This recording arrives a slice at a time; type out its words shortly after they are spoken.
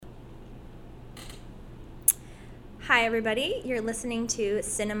Hi, everybody. You're listening to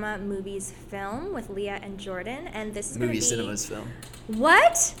Cinema Movies Film with Leah and Jordan, and this is going to be... Cinemas Film.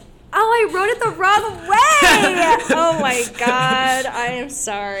 What? Oh, I wrote it the wrong way! Oh, my God. I am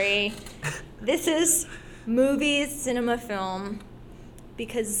sorry. This is Movies Cinema Film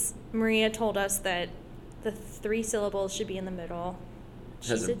because Maria told us that the 3 syllables should be in the middle. It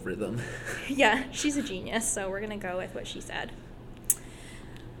has a rhythm. Yeah, she's a genius, so we're going to go with what she said.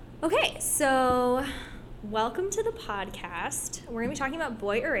 Okay, so... welcome to the podcast. We're going to be talking about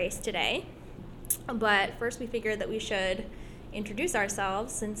Boy Erased today. But first we figured that we should introduce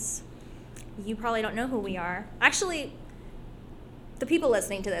ourselves since you probably don't know who we are. Actually, the people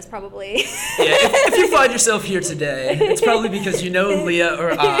listening to this probably. Yeah, if you find yourself here today, it's probably because you know Leah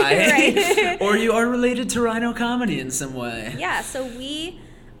or I. Right. Or you are related to Rhino Comedy in some way. Yeah, so we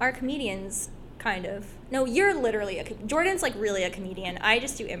are comedians, kind of. No, you're literally Jordan's like really a comedian. I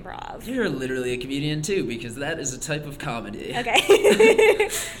just do improv. You're literally a comedian too, because that is a type of comedy. Okay.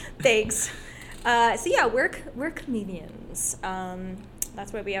 Thanks. So yeah, we're comedians.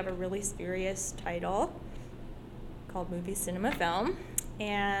 That's why we have a really serious title called Movie Cinema Film.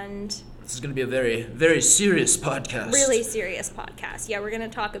 And this is going to be a very, very serious podcast. Really serious podcast. Yeah, we're going to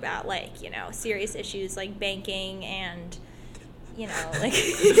talk about serious issues like banking and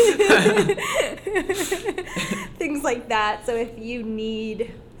things like that. So if you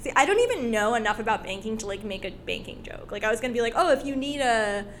need... See, I don't even know enough about banking to, make a banking joke. I was going to be like, oh, if you need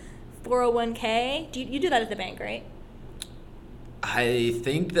a 401k... You do that at the bank, right? I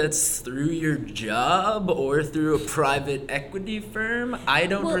think that's through your job or through a private equity firm. I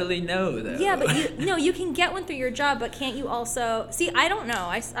don't really know, though. Yeah, but you can get one through your job, but can't you also... See, I don't know.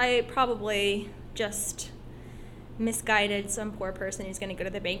 I probably just... misguided some poor person who's going to go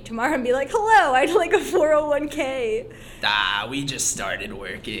to the bank tomorrow and be like, hello, I'd like a 401k. We just started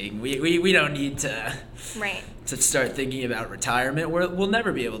working. We don't need to start thinking about retirement. We'll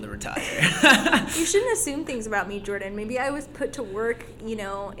never be able to retire. You shouldn't assume things about me, Jordan. Maybe I was put to work, in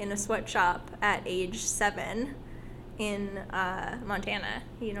a sweatshop at age 7 in Montana.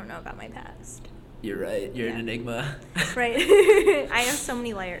 You don't know about my past. You're right. You're an enigma. Right. I have so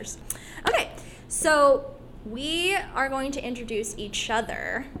many layers. Okay, so... we are going to introduce each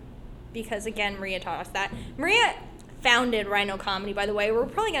other because, again, Maria taught us that. Maria founded Rhino Comedy, by the way. We're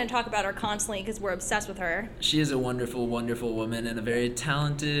probably going to talk about her constantly because we're obsessed with her. She is a wonderful, wonderful woman and a very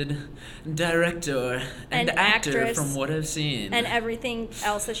talented director and actor from what I've seen. And everything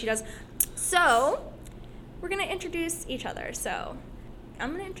else that she does. So, we're going to introduce each other. So, I'm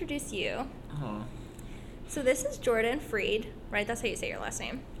going to introduce you. Oh. So, this is Jordan Freed, right? That's how you say your last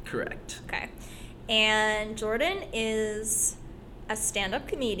name? Correct. Okay. And Jordan is a stand-up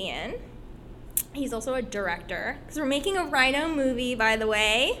comedian. He's also a director. Because we're making a Rhino movie, by the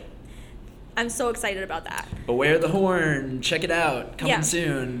way. I'm so excited about that. Beware the Horn. Check it out. Coming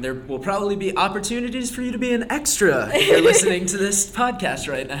soon. There will probably be opportunities for you to be an extra if you're listening to this podcast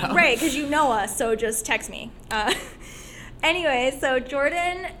right now. Right, because you know us, so just text me. Anyway, so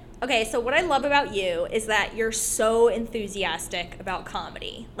Jordan... Okay, so what I love about you is that you're so enthusiastic about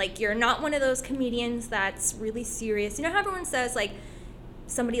comedy. You're not one of those comedians that's really serious. You know how everyone says,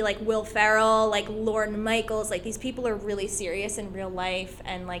 somebody like Will Ferrell, Lorne Michaels, these people are really serious in real life,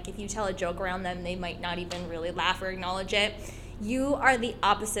 and, if you tell a joke around them, they might not even really laugh or acknowledge it. You are the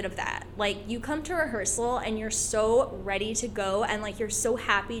opposite of that. You come to rehearsal, and you're so ready to go, and, you're so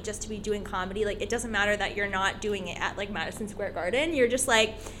happy just to be doing comedy. It doesn't matter that you're not doing it at, Madison Square Garden. You're just,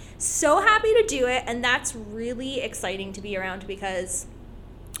 so happy to do it, and that's really exciting to be around because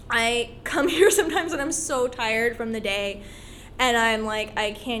I come here sometimes and I'm so tired from the day and I'm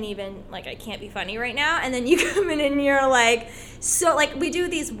I can't even, I can't be funny right now, and then you come in and you're we do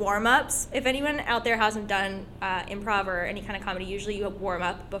these warm-ups. If anyone out there hasn't done improv or any kind of comedy, usually you warm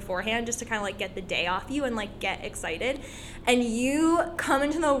up beforehand just to kind of get the day off you and get excited, and you come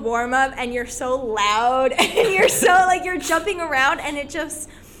into the warm-up and you're so loud and you're so you're jumping around, and it just...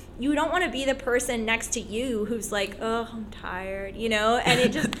 you don't want to be the person next to you who's oh, I'm tired, and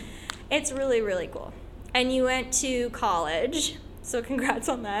it just, it's really, really cool. And you went to college, so congrats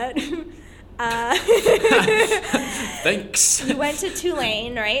on that. Thanks. You went to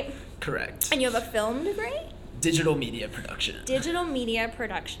Tulane, right? Correct. And you have a film degree? Digital media production. Digital media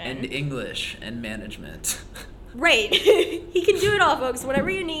production. And English and management. Right. He can do it all, folks. Whatever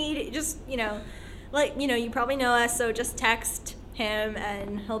you need, just, you probably know us, so just text him,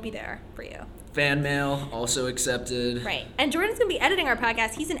 and he'll be there for you. Fan mail also accepted. Right. And Jordan's going to be editing our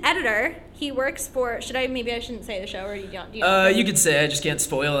podcast. He's an editor. He works for, maybe I shouldn't say the show, or do you you could say. I just can't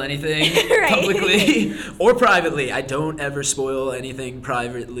spoil anything Right. publicly or privately. I don't ever spoil anything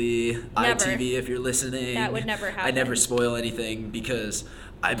privately. Never. ITV, if you're listening. That would never happen. I never spoil anything because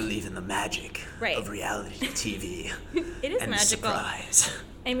I believe in the magic Right. of reality TV. It is and magical. surprise.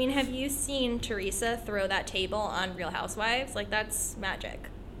 I mean, have you seen Teresa throw that table on Real Housewives? Like, that's magic.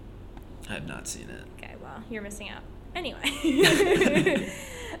 I have not seen it. Okay, well, you're missing out. Anyway.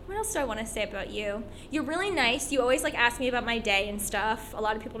 What else do I want to say about you? You're really nice. You always, ask me about my day and stuff. A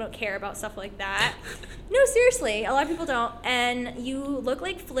lot of people don't care about stuff like that. No, seriously. A lot of people don't. And you look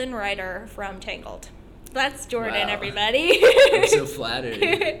like Flynn Rider from Tangled. That's Jordan, Wow. everybody. I'm so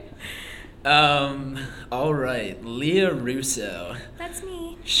flattered. All right. Leah Russo. That's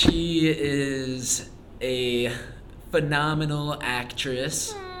me. She is a phenomenal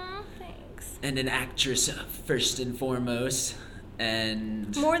actress. Aw, thanks. And an actress first and foremost,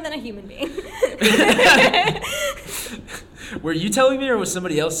 and More than a human being. were you telling me, or was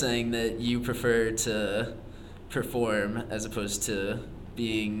somebody else saying that you prefer to perform as opposed to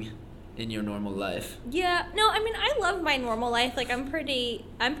being in your normal life? Yeah, no, I mean, I love my normal life. I'm pretty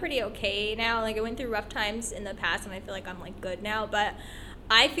okay now. I went through rough times in the past, and I feel like I'm good now. But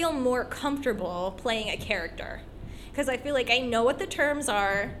I feel more comfortable playing a character because I feel like I know what the terms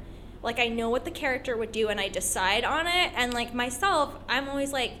are. I know what the character would do, and I decide on it. And myself, I'm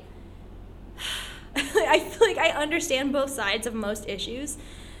always I feel like I understand both sides of most issues.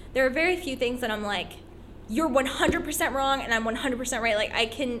 There are very few things that I'm you're 100% wrong and I'm 100% right.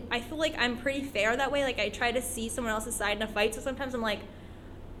 I feel like I'm pretty fair that way. I try to see someone else's side in a fight, so sometimes I'm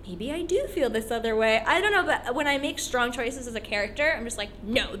maybe I do feel this other way. I don't know, but when I make strong choices as a character, I'm just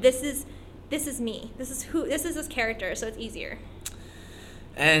no, this is me. This is this character, so it's easier.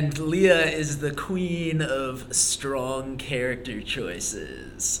 And Leah is the queen of strong character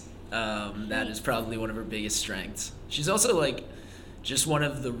choices. That is probably one of her biggest strengths. She's also just one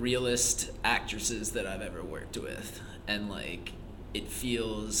of the realest actresses that I've ever worked with, and it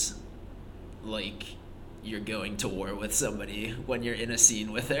feels like you're going to war with somebody when you're in a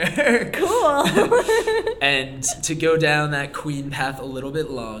scene with her. Cool. And to go down that queen path a little bit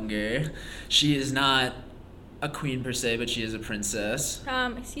longer, she is not a queen per se, but she is a princess.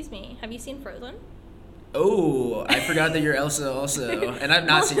 Excuse me, have you seen Frozen? Oh, I forgot that you're Elsa also, and I've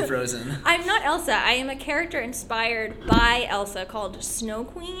not seen Frozen. I'm not Elsa. I am a character inspired by Elsa called Snow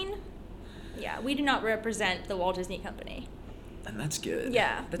Queen. Yeah, we do not represent the Walt Disney Company. And that's good.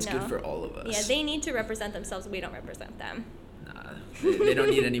 Yeah, That's no. good for all of us. Yeah, they need to represent themselves. We don't represent them. Nah, they don't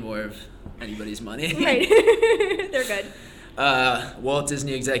need any more of anybody's money. Right. They're good. Walt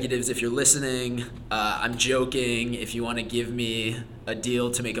Disney executives, if you're listening, I'm joking. If you want to give me a deal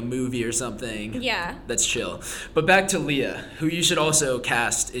to make a movie or something, Yeah. that's chill. But back to Leah, who you should also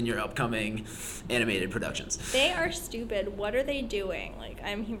cast in your upcoming animated productions. They are stupid. What are they doing?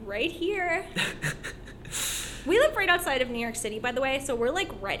 I'm right here. We live right outside of New York City, by the way, so we're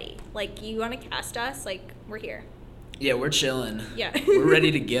ready. You want to cast us? We're here. Yeah, we're chilling. Yeah. We're ready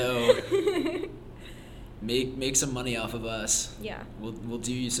to go. Make some money off of us. Yeah. We'll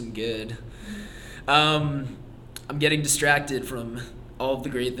do you some good. I'm getting distracted from all of the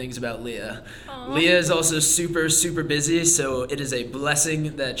great things about Leah. Aw. Leah is also super, super busy, so it is a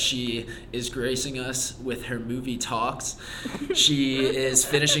blessing that she is gracing us with her movie talks. She is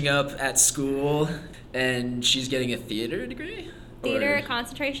finishing up at school, and she's getting a theater degree? Theater, Or-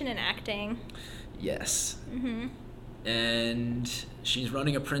 concentration, and acting. Yes. Mm-hmm. And she's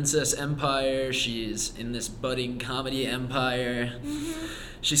running a princess empire. She's in this budding comedy empire. Mm-hmm.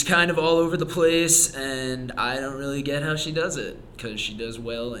 She's kind of all over the place, and I don't really get how she does it, because she does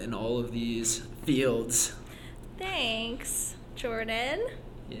well in all of these fields. Thanks, Jordan.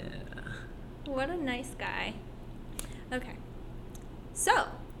 Yeah. What a nice guy. Okay. So,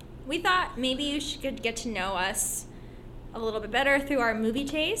 we thought maybe you could get to know us a little bit better through our movie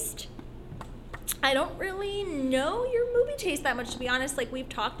taste. I don't really know your movie taste that much, to be honest. We've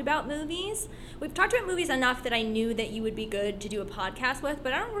talked about movies. We've talked about movies enough that I knew that you would be good to do a podcast with,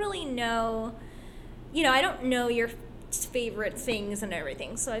 but I don't really know, I don't know your favorite things and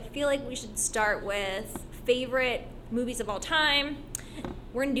everything. So I feel like we should start with favorite movies of all time.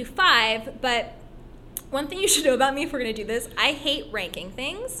 We're going to do 5, but one thing you should know about me if we're going to do this, I hate ranking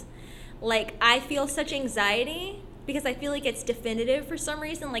things. I feel such anxiety because I feel like it's definitive for some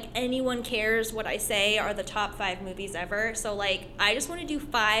reason. Anyone cares what I say are the top 5 movies ever. So I just want to do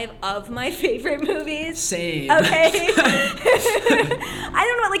 5 of my favorite movies. Same. Okay. I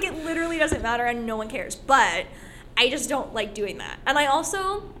don't know, it literally doesn't matter and no one cares. But I just don't like doing that. And I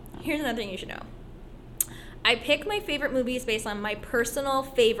also, here's another thing you should know. I pick my favorite movies based on my personal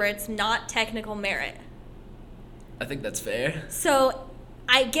favorites, not technical merit. I think that's fair. So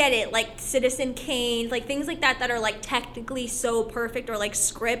I get it, like Citizen Kane, like things like that are like technically so perfect, or like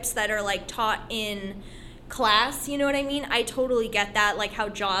scripts that are like taught in class, you know what I mean? I totally get that, like how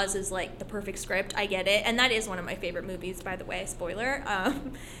Jaws is like the perfect script. I get it. And that is one of my favorite movies, by the way, spoiler.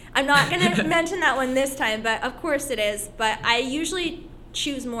 I'm not going to mention that one this time, but of course it is. But I usually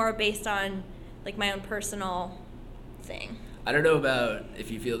choose more based on like my own personal thing. I don't know about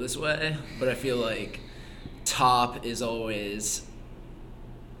if you feel this way, but I feel like top is always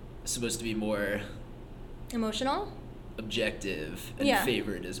supposed to be more Emotional? objective, and Yeah.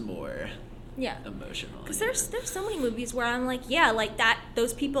 favorite is more Yeah. emotional. Because there's so many movies where I'm like, yeah, like that,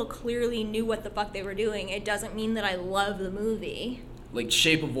 those people clearly knew what the fuck they were doing. It doesn't mean that I love the movie. Like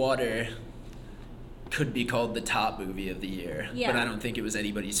Shape of Water could be called the top movie of the year, Yeah. but I don't think it was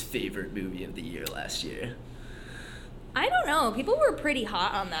anybody's favorite movie of the year last year. I don't know. People were pretty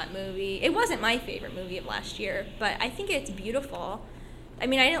hot on that movie. It wasn't my favorite movie of last year, but I think it's beautiful. I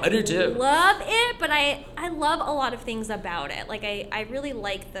mean, I do too. didn't love it, but I love a lot of things about it. Like, I really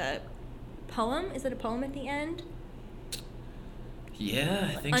like the poem. Is it a poem at the end?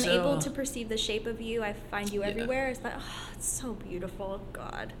 Yeah, I think Unable so. to perceive the shape of you, I find you Yeah. everywhere. Is that, oh, it's so beautiful.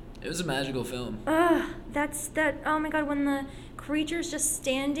 God. It was a magical film. Oh my God, when the creature's just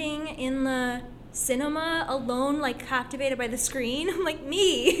standing in the cinema alone, like captivated by the screen. I'm like,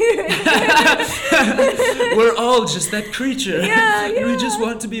 me. We're all just that creature. Yeah. We just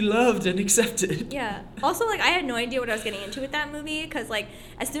want to be loved and accepted. Yeah. Also, like, I had no idea what I was getting into with that movie, because, like,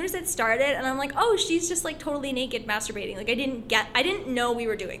 as soon as it started, and I'm like, oh, she's just, like, totally naked masturbating. Like, I didn't know we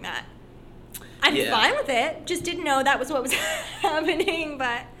were doing that. I'm Yeah. fine with it. Just didn't know that was what was happening,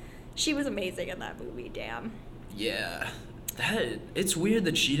 but she was amazing in that movie. Damn. Yeah. It's weird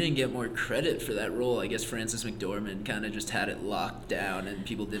that she didn't get more credit for that role. I guess Frances McDormand kind of just had it locked down and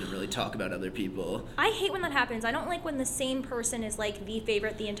people didn't really talk about other people. I hate when that happens. I don't like when the same person is, like, the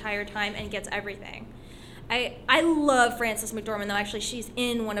favorite the entire time and gets everything. I love Frances McDormand, though. Actually, she's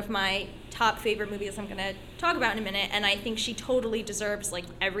in one of my top favorite movies I'm going to talk about in a minute, and I think she totally deserves, like,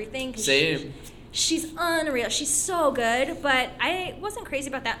 everything. Same. She's unreal. She's so good, but I wasn't crazy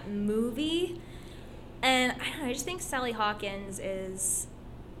about that movie. And I don't know, I just think Sally Hawkins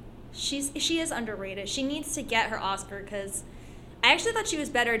she is underrated. She needs to get her Oscar, because I actually thought she was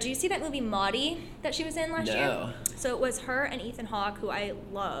better. Do you see that movie Maudie that she was in last year? No. So it was her and Ethan Hawke, who I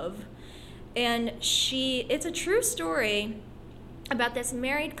love. And it's a true story about this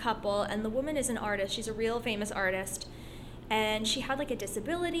married couple, and the woman is an artist. She's a real famous artist. And she had, like, a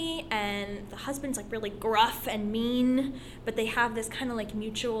disability, and the husband's, like, really gruff and mean, but they have this kind of, like,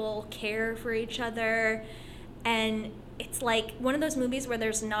 mutual care for each other. And it's, like, one of those movies where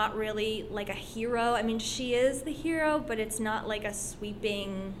there's not really, like, a hero. I mean, she is the hero, but it's not, like, a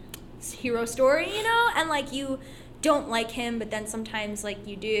sweeping hero story, you know? And, like, you don't like him, but then sometimes, like,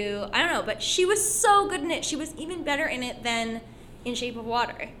 you do. I don't know, but she was so good in it. She was even better in it than in Shape of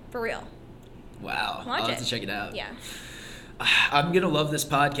Water, for real. Wow. Watch I'll have it. to check it out. Yeah. I'm going to love this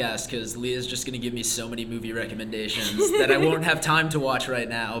podcast because Leah's just going to give me so many movie recommendations that I won't have time to watch right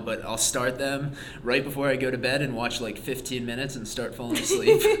now, but I'll start them right before I go to bed and watch like 15 minutes and start falling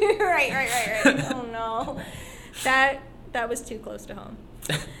asleep. Right. Oh, no. That was too close to home.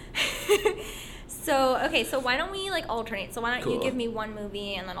 So why don't we, like, alternate? So why don't you Cool. give me one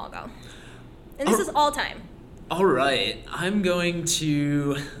movie and then I'll go. And this is all time. All right. I'm going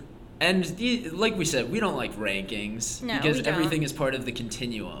to... And like we said, we don't like rankings No, because we don't. everything is part of the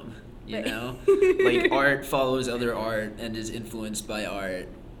continuum, you Right. know? Like art follows other art and is influenced by art.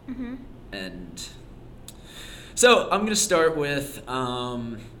 Mm-hmm. And so I'm going to start with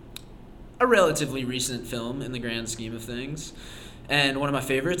a relatively recent film in the grand scheme of things. And one of my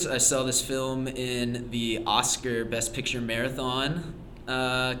favorites, I saw this film in the Oscar Best Picture Marathon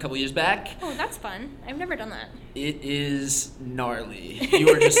a couple years back. Oh, that's fun. I've never done that. It is gnarly. You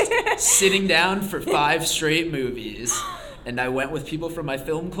are just sitting down for 5 straight movies. And I went with people from my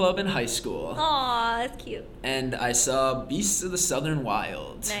film club in high school. Aw, that's cute. And I saw Beasts of the Southern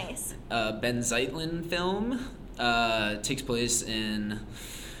Wild. Nice. Ben Zeitlin film. Takes place in,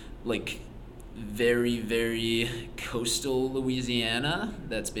 like, very, very coastal Louisiana.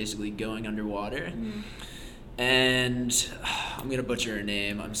 That's basically going underwater. Mm. And I'm going to butcher her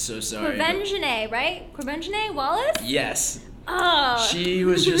name. I'm so sorry. Quvenzhané, right? Quvenzhané Wallace? Yes. Oh. She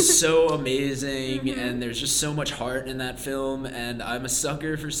was just so amazing, Mhm. and there's just so much heart in that film, and I'm a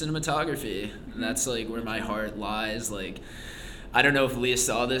sucker for cinematography. And that's, like, where my heart lies. Like, I don't know if Leah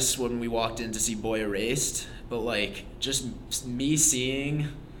saw this when we walked in to see Boy Erased, but like just me seeing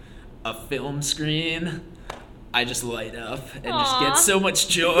a film screen, I just light up and just get so much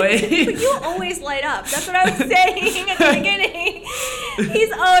joy. You always light up. That's what I was saying at the beginning.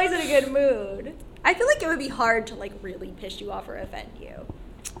 He's always in a good mood. I feel like it would be hard to like really piss you off or offend you.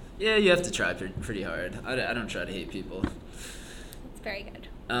 Yeah, you have to try pretty hard. I don't try to hate people. It's very good.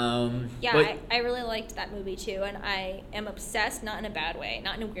 Yeah, but I really liked that movie too, and I am obsessed, not in a bad way,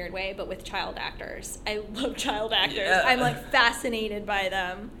 not in a weird way, but with child actors. I love child actors. Yeah. I'm like fascinated by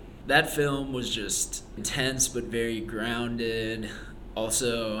them. That film was just intense but very grounded.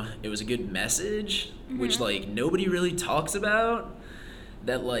 Also, it was a good message, which like nobody really talks about,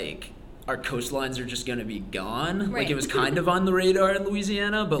 that like our coastlines are just gonna be gone. Right. Like it was kind of on the radar in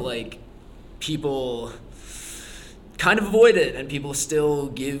Louisiana, but like people kind of avoid it, and people still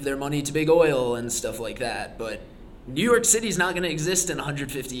give their money to big oil and stuff like that. But New York City's not going to exist in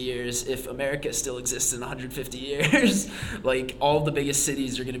 150 years if America still exists in 150 years. Like, all the biggest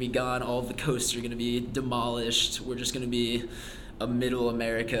cities are going to be gone. All the coasts are going to be demolished. We're just going to be a middle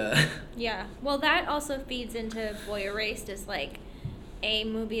America. Yeah. Well, that also feeds into Boy Erased as, like, a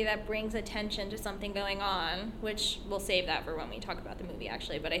movie that brings attention to something going on, which we'll save that for when we talk about the movie,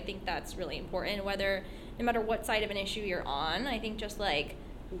 actually. But I think that's really important, no matter what side of an issue you're on. I think just, like,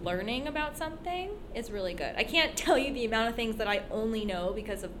 learning about something is really good. I can't tell you the amount of things that I only know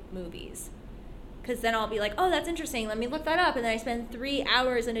because of movies. Because then I'll be like, oh, that's interesting. Let me look that up. And then I spend 3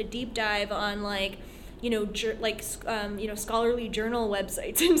 hours in a deep dive on, like, scholarly journal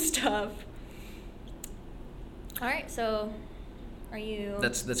websites and stuff. All right, so are you...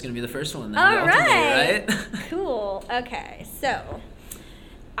 That's going to be the first one then. All right. Right? Cool. Okay, so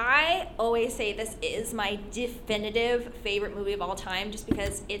I always say this is my definitive favorite movie of all time just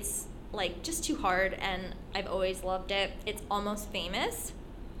because it's, like, just too hard, and I've always loved it. It's Almost Famous.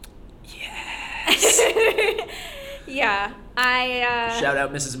 Yes. Yeah. Shout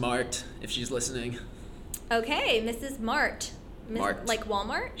out Mrs. Mart if she's listening. Okay, Mrs. Mart. Mart. Like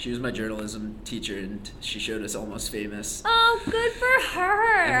Walmart? She was my journalism teacher, and she showed us Almost Famous. Oh, good for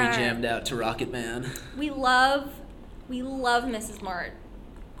her. And we jammed out to Rocket Man. We love Mrs. Mart.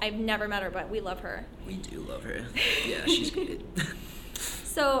 I've never met her, but we love her. We do love her. Yeah, she's great.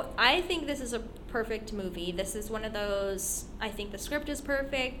 So I think this is a perfect movie. This is one of those, I think the script is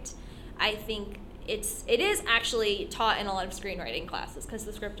perfect. I think it is actually taught in a lot of screenwriting classes because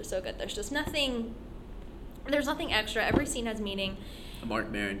the script is so good. There's nothing extra. Every scene has meaning. A Mark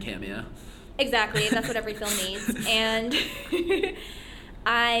Maron cameo. Exactly. That's what every film needs. And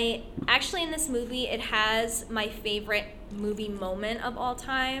I actually, in this movie, it has my favorite movie moment of all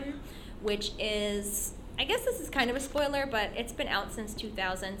time, which is, I guess this is kind of a spoiler, but it's been out since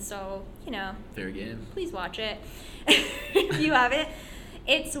 2000, so, Fair game. Please watch it if you have it.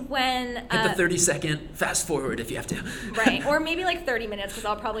 It's when... Hit the 30-second fast forward if you have to. Right, or maybe like 30 minutes, because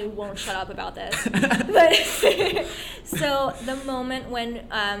I probably won't shut up about this. But so the moment when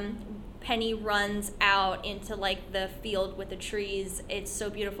Penny runs out into, like, the field with the trees, it's so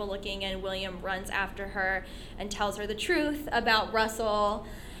beautiful looking, and William runs after her and tells her the truth about Russell,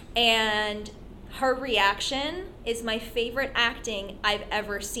 and her reaction is my favorite acting I've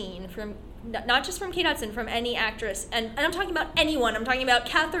ever seen from, not just from Kate Hudson, from any actress, and I'm talking about anyone. I'm talking about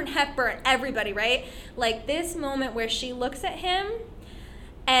Katharine Hepburn, everybody, right? Like, this moment where she looks at him,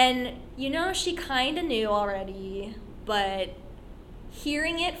 and, she kind of knew already, but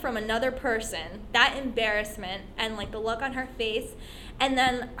hearing it from another person, that embarrassment and, like, the look on her face, and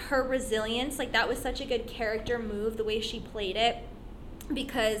then her resilience, like, that was such a good character move, the way she played it,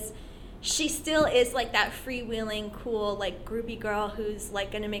 because she still is, like, that freewheeling, cool, like, groupie girl who's, like,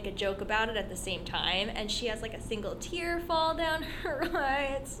 gonna make a joke about it at the same time, and she has, like, a single tear fall down her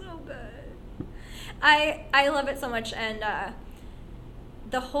eye. It's so good. I love it so much, and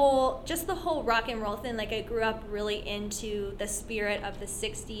the whole rock and roll thing, like, I grew up really into the spirit of the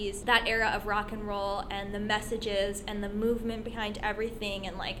 60s, that era of rock and roll, and the messages and the movement behind everything,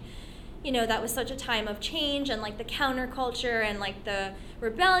 and, like, that was such a time of change, and, like, the counterculture, and, like, the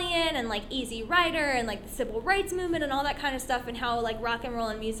rebellion, and, like, Easy Rider, and, like, the civil rights movement, and all that kind of stuff, and how, like, rock and roll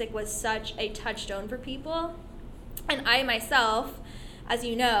and music was such a touchstone for people. And I myself, as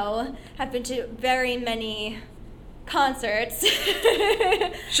you know, have been to very many concerts.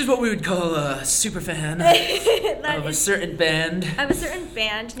 She's what we would call a super fan of a certain band. Of a certain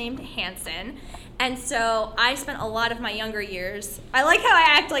band named Hanson. And so I spent a lot of my younger years, I like how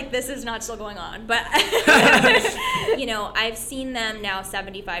I act like this is not still going on, but I've seen them now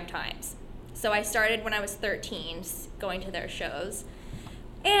 75 times. So I started when I was 13 going to their shows.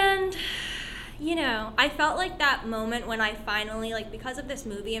 And, I felt like that moment when I finally, like, because of this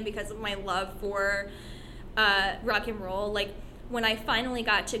movie and because of my love for rock and roll, like when I finally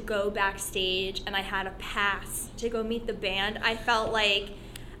got to go backstage and I had a pass to go meet the band, I felt like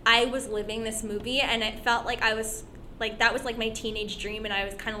I was living this movie, and it felt like I was like, that was like my teenage dream, and I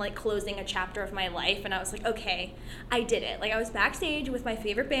was kind of like closing a chapter of my life, and I was like, okay, I did it. Like, I was backstage with my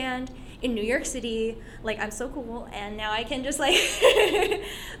favorite band in New York City. Like, I'm so cool, and now I can just like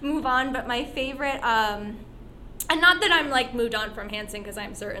move on. But my favorite, and not that I'm like moved on from Hanson, because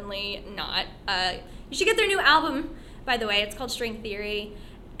I'm certainly not. You should get their new album, by the way. It's called String Theory.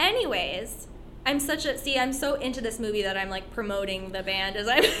 Anyways, I'm so into this movie that I'm like promoting the band as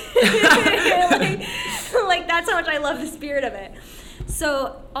I'm like that's how much I love the spirit of it.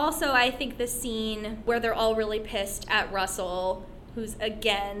 So also I think the scene where they're all really pissed at Russell, who's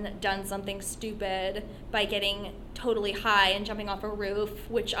again done something stupid by getting totally high and jumping off a roof,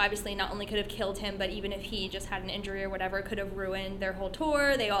 which obviously not only could have killed him, but even if he just had an injury or whatever, could have ruined their whole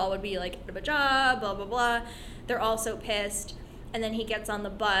tour. They all would be like out of a job, blah, blah, blah. They're all so pissed. And then he gets on the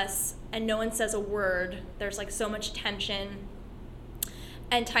bus and no one says a word. There's like so much tension.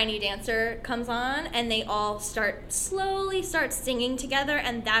 And Tiny Dancer comes on and they all slowly start singing together,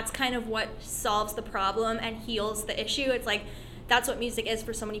 and that's kind of what solves the problem and heals the issue. It's like, that's what music is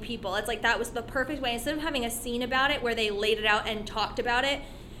for so many people. It's like, that was the perfect way. Instead of having a scene about it where they laid it out and talked about it,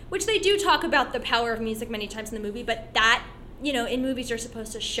 which they do talk about the power of music many times in the movie, but that, you know, in movies you're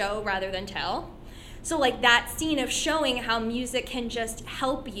supposed to show rather than tell. So like that scene of showing how music can just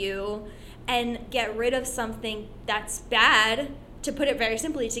help you and get rid of something that's bad, to put it very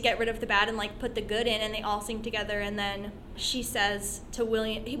simply, to get rid of the bad and like put the good in, and they all sing together, and then she says to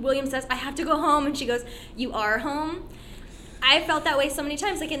William says, I have to go home, and she goes, you are home. I felt that way so many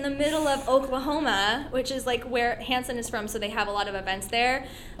times, like in the middle of Oklahoma, which is like where Hanson is from, so they have a lot of events there.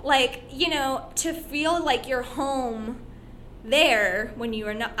 Like, you know, to feel like you're home there when you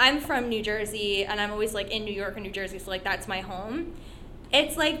are not. I'm from New Jersey, and I'm always like in New York or New Jersey, so like that's my home.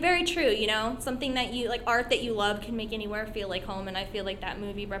 It's like very true, you know, something that you like, art that you love can make anywhere feel like home, and I feel like that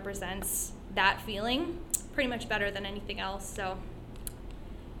movie represents that feeling pretty much better than anything else. So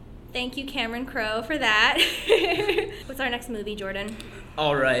thank you, Cameron Crowe, for that. What's our next movie, Jordan?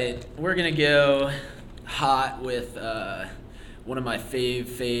 All right, we're gonna go hot with one of my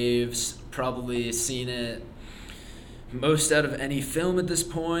faves. Probably seen it most out of any film at this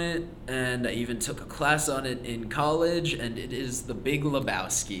point, and I even took a class on it in college, and it is The Big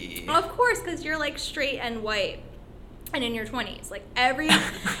Lebowski. Of course, because you're like straight and white and in your 20s. Like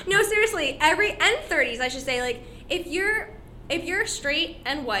no, seriously, and 30s, I should say. Like, if you're straight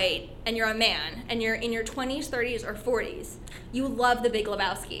and white and you're a man and you're in your 20s, 30s, or 40s, you love The Big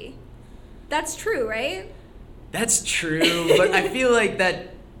Lebowski. That's true, right? That's true, but I feel like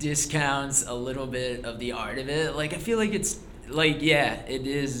that discounts a little bit of the art of it. Like, I feel like it's like, yeah, it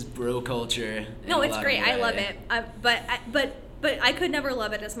is bro culture. No, it's great. I love it. But I could never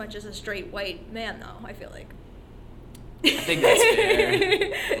love it as much as a straight white man, though. I feel like. I think that's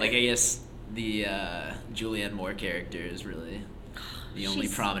fair. Like, I guess the Julianne Moore character is really the only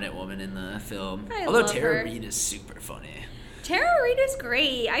prominent woman in the film. Although Tara Reid is super funny. Tara Reid is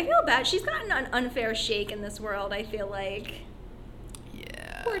great. I feel bad. She's gotten an unfair shake in this world, I feel like.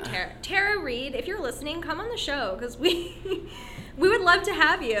 Poor Tara Reid, if you're listening, come on the show, because we would love to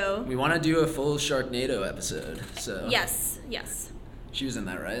have you. We want to do a full Sharknado episode, so. Yes. She was in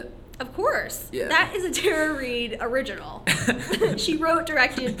that, right? Of course. Yeah. That is a Tara Reid original. She wrote,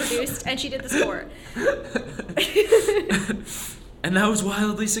 directed, produced, and she did the score. And that was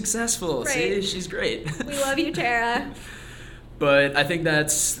wildly successful. Right. See, she's great. We love you, Tara. But I think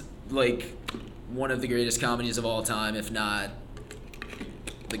that's like one of the greatest comedies of all time, if not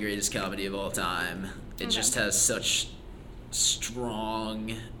the greatest comedy of all time. It just has such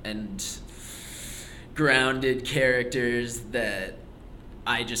strong and grounded characters that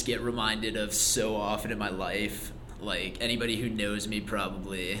I just get reminded of so often in my life. Like, anybody who knows me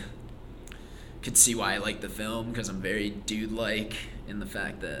probably could see why I like the film, because I'm very dude-like in the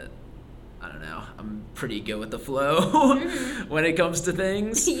fact that, I don't know, I'm pretty go with the flow when it comes to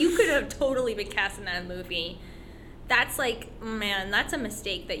things. You could have totally been cast in that movie. That's like, man, that's a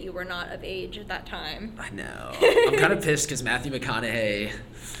mistake that you were not of age at that time. I know. I'm kind of pissed because Matthew McConaughey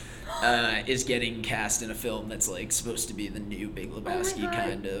is getting cast in a film that's like supposed to be the new Big Lebowski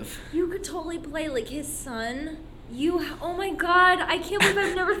kind of. You could totally play like his son. Oh my god, I can't believe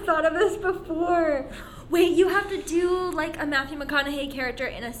I've never thought of this before. Wait, you have to do like a Matthew McConaughey character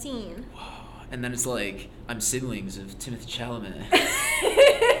in a scene. Whoa. And then it's like, I'm siblings of Timothée Chalamet.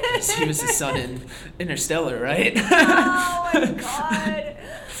 He was his son in Interstellar, right? Oh my god.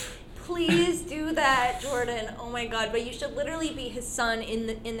 Please do do that, Jordan. Oh my god, but you should literally be his son in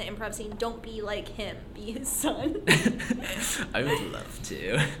the improv scene. Don't be like him. Be his son. I would love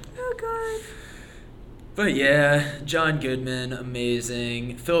to. Oh god. But yeah, John Goodman,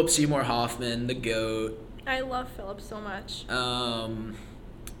 amazing. Philip Seymour Hoffman, the GOAT. I love Philip so much. And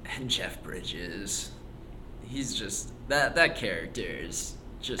Jeff Bridges. He's just that character is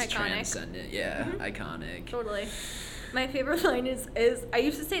just Iconic. transcendent. Yeah, iconic. Totally. My favorite line is I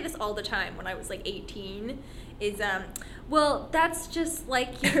used to say this all the time when I was like 18 is well, that's just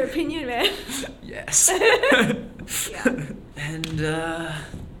like your opinion, man. Yes. Yeah. And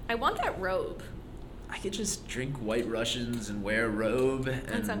I want that robe. I could just drink White Russians and wear a robe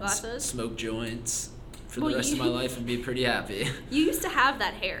and sunglasses. Smoke joints for Well, the rest of my life and be pretty happy. You used to have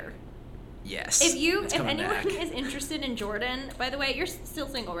that hair. Yes. If it's coming anyone back. is interested in Jordan, by the way, you're still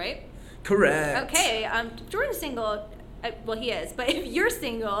single, right? Correct. Okay, Jordan's single. Well, he is, but if you're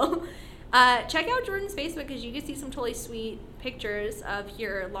single, check out Jordan's Facebook because you can see some totally sweet pictures of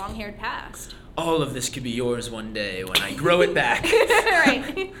your long-haired past. All of this could be yours one day when I grow it back.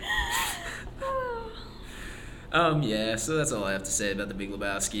 Right. Yeah, so that's all I have to say about The Big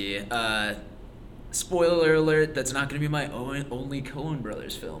Lebowski. Spoiler alert, that's not going to be my only Coen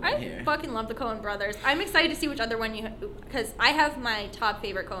Brothers film in here. I fucking love the Coen Brothers. I'm excited to see which other one because I have my top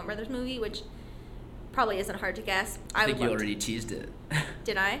favorite Coen Brothers movie, which probably isn't hard to guess. I think you already teased it.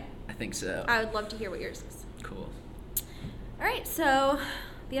 Did I? I think so. I would love to hear what yours is. Cool. All right, so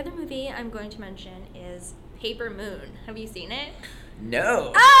the other movie I'm going to mention is Paper Moon. Have you seen it?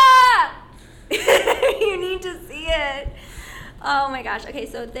 No. Ah! You need to see it. Oh my gosh. Okay,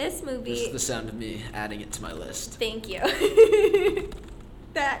 so this movie. This is the sound of me adding it to my list. Thank you.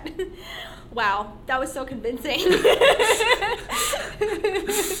 Wow, that was so convincing.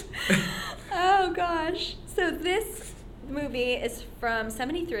 Oh gosh. So this movie is from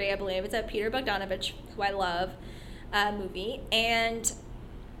 '73, I believe. It's a Peter Bogdanovich, who I love, movie, and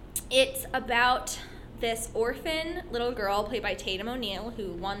it's about this orphan little girl played by Tatum O'Neal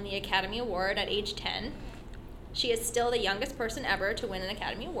who won the Academy Award at age 10. She is still the youngest person ever to win an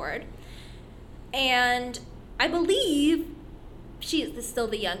Academy Award. And I believe she is still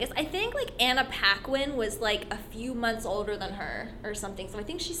the youngest. I think like Anna Paquin was like a few months older than her or something. So I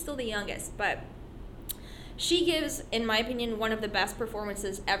think she's still the youngest. But she gives, in my opinion, one of the best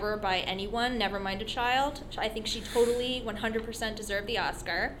performances ever by anyone, never mind a child. I think she totally 100% deserved the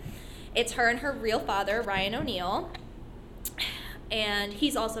Oscar. It's her and her real father, Ryan O'Neal. And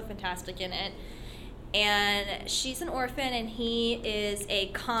he's also fantastic in it. And she's an orphan and he is a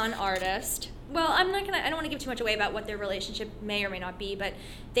con artist. Well, I don't want to give too much away about what their relationship may or may not be, but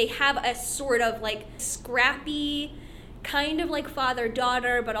they have a sort of like scrappy, kind of like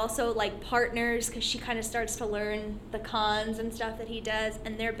father-daughter, but also like partners because she kind of starts to learn the cons and stuff that he does.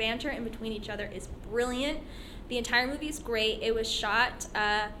 And their banter in between each other is brilliant. The entire movie is great. It was shot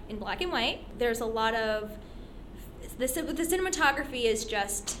in black and white. There's a lot of... The cinematography is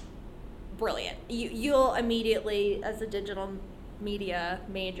just brilliant. You'll immediately, as a digital media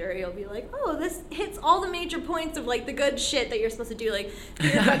major, you'll be like, oh, this hits all the major points of like the good shit that you're supposed to do. Like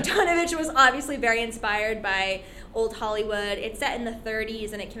Peter Bogdanovich was obviously very inspired by old Hollywood. It's set in the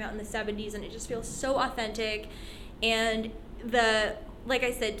 30s and it came out in the 70s and it just feels so authentic. And like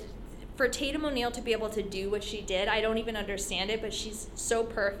I said, for Tatum O'Neal to be able to do what she did, I don't even understand it, but she's so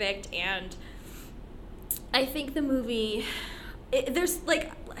perfect. And I think the movie, there's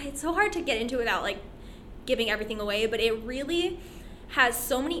like, it's so hard to get into without like giving everything away, but it really has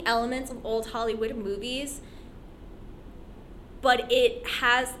so many elements of old Hollywood movies, but it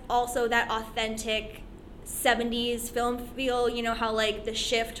has also that authentic 70s film feel. You know how like the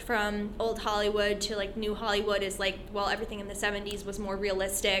shift from old Hollywood to like new Hollywood is like, well, everything in the 70s was more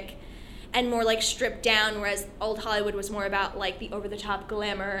realistic and more like stripped down, whereas old Hollywood was more about like the over-the-top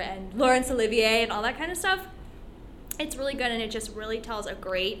glamour and Laurence Olivier and all that kind of stuff. It's really good, and it just really tells a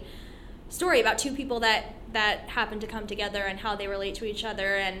great story about two people that happen to come together and how they relate to each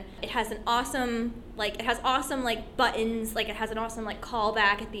other. And it has awesome buttons, like it has an awesome like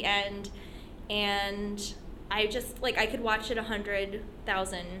callback at the end, and I just like I could watch it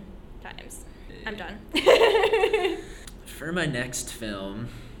 100,000 times. I'm done. For my next film,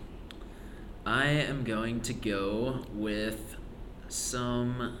 I am going to go with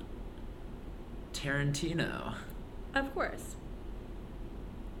some Tarantino. Of course.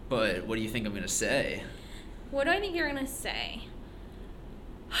 But what do you think I'm going to say? What do I think you're going to say?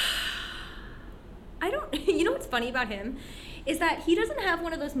 You know what's funny about him? Is that he doesn't have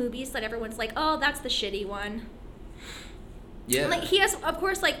one of those movies that everyone's like, oh, that's the shitty one. Yeah. Like, he has, of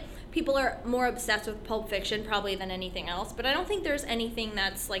course, like, people are more obsessed with Pulp Fiction probably than anything else, but I don't think there's anything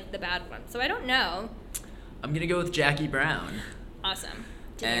that's like the bad one. So I don't know. I'm gonna go with Jackie Brown. Awesome.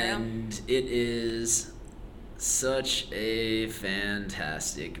 De Niro. And it is such a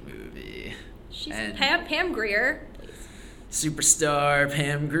fantastic movie. She's and Pam Grier. Superstar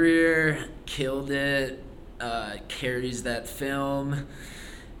Pam Grier killed it. Carries that film.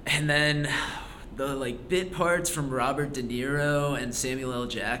 And then the like bit parts from Robert De Niro and Samuel L.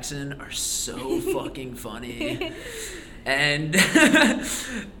 Jackson are so fucking funny. And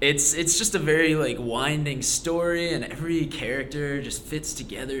it's just a very like winding story, and every character just fits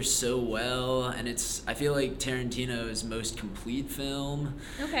together so well, and I feel like Tarantino's most complete film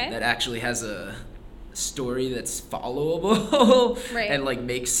that actually has a story that's followable right. and like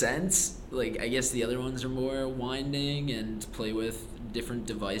makes sense. Like I guess the other ones are more winding and play with different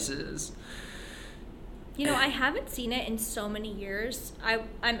devices. You know, I haven't seen it in so many years.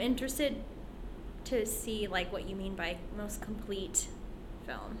 I'm interested to see like what you mean by most complete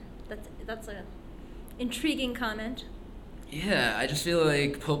film. That's a intriguing comment. Yeah, I just feel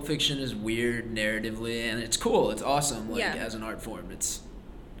like Pulp Fiction is weird narratively, and it's cool. It's awesome. Like as an art form, it's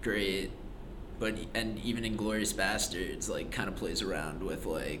great. And even Inglourious Bastards like kind of plays around with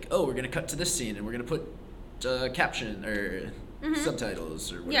like, oh, we're gonna cut to this scene and we're gonna put caption or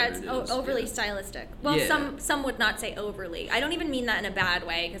subtitles or whatever. Yeah, it's overly stylistic. Well, some would not say overly. I don't even mean that in a bad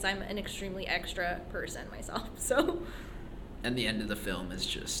way because I'm an extremely extra person myself. So. And the end of the film is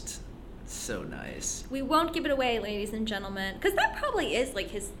just so nice. We won't give it away, ladies and gentlemen, because that probably is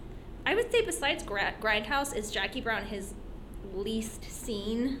like his. I would say besides Grindhouse, is Jackie Brown his least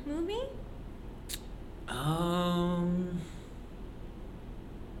seen movie?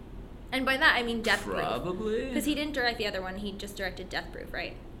 And by that I mean Death Proof. Probably. Because he didn't direct the other one; he just directed Death Proof,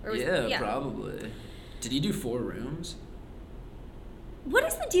 right? Or was probably. Did he do 4 Rooms? What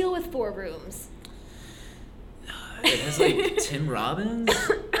is the deal with 4 Rooms? It has like Tim Robbins.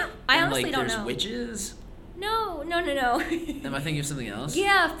 I honestly don't there's know. Witches. No. Am I thinking of something else?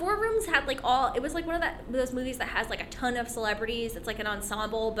 Yeah, 4 Rooms had like it was like one of those movies that has like a ton of celebrities. It's like an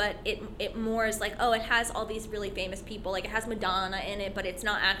ensemble, but it more is like, oh, it has all these really famous people. Like it has Madonna in it, but it's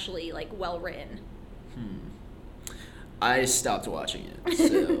not actually like well written. I stopped watching it,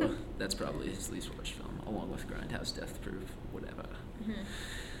 so that's probably his least watched film, along with Grindhouse, Death Proof, whatever.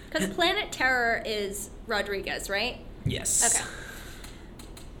 Because Planet Terror is Rodriguez, right? Yes. Okay.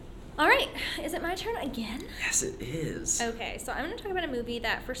 All right. Is it my turn again? Yes, it is. Okay, so I'm going to talk about a movie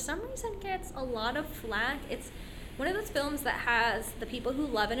that for some reason gets a lot of flack. It's one of those films that has the people who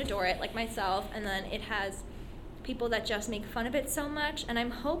love and adore it, like myself, and then it has people that just make fun of it so much. And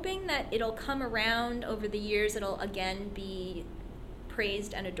I'm hoping that it'll come around over the years. It'll again be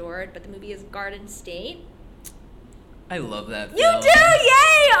praised and adored. But the movie is Garden State. I love that film. You do?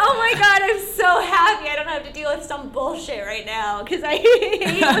 Yay! Oh my god, I'm so happy I don't have to deal with some bullshit right now, because I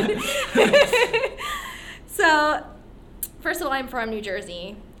hate So, first of all, I'm from New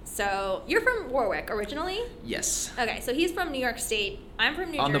Jersey. So, you're from Warwick originally? Yes. Okay, so he's from New York State. I'm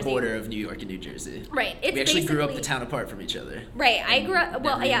from New Jersey. On the border of New York and New Jersey. Right. We actually grew up the town apart from each other. Right. I grew up,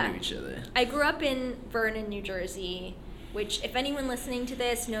 well, yeah. Knew each other. I grew up in Vernon, New Jersey, which, if anyone listening to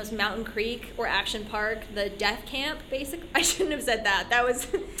this knows Mountain Creek or Action Park, the death camp, basically. I shouldn't have said that. That was...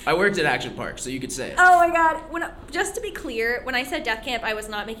 I worked at Action Park, so you could say it. Oh my god. Just to be clear, when I said death camp, I was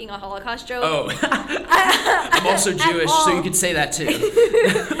not making a Holocaust joke. Oh. I'm also Jewish, so you could say that too.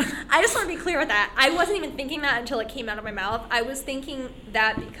 I just want to be clear with that. I wasn't even thinking that until it came out of my mouth. I was thinking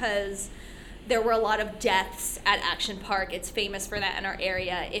that because there were a lot of deaths at Action Park. It's famous for that in our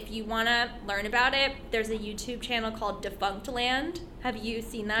area. If you want to learn about it, there's a YouTube channel called Defunct Land. Have you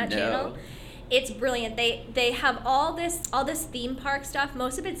seen that channel? It's brilliant. They have all this theme park stuff.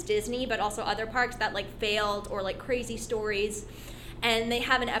 Most of it's Disney, but also other parks that like failed or like crazy stories. And they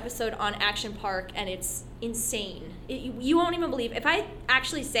have an episode on Action Park, and it's insane. You won't even believe. If I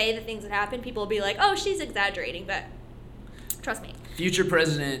actually say the things that happened, people will be like, oh, she's exaggerating, but trust me. Future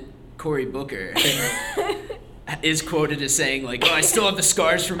President Cory Booker is quoted as saying, like, oh, I still have the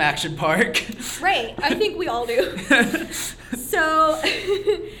scars from Action Park. Right. I think we all do. So,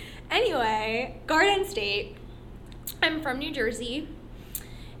 anyway, Garden State. I'm from New Jersey,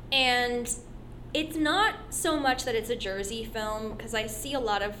 and it's not so much that it's a Jersey film, because I see a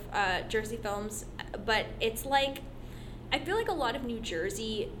lot of Jersey films, but it's like, I feel like a lot of New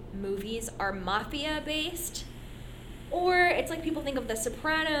Jersey movies are mafia-based, or it's like people think of The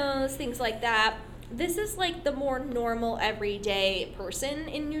Sopranos, things like that. This is like the more normal, everyday person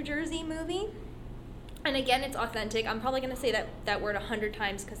in New Jersey movie. And again, it's authentic. I'm probably going to say that word 100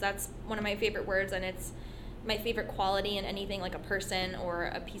 times, because that's one of my favorite words, and it's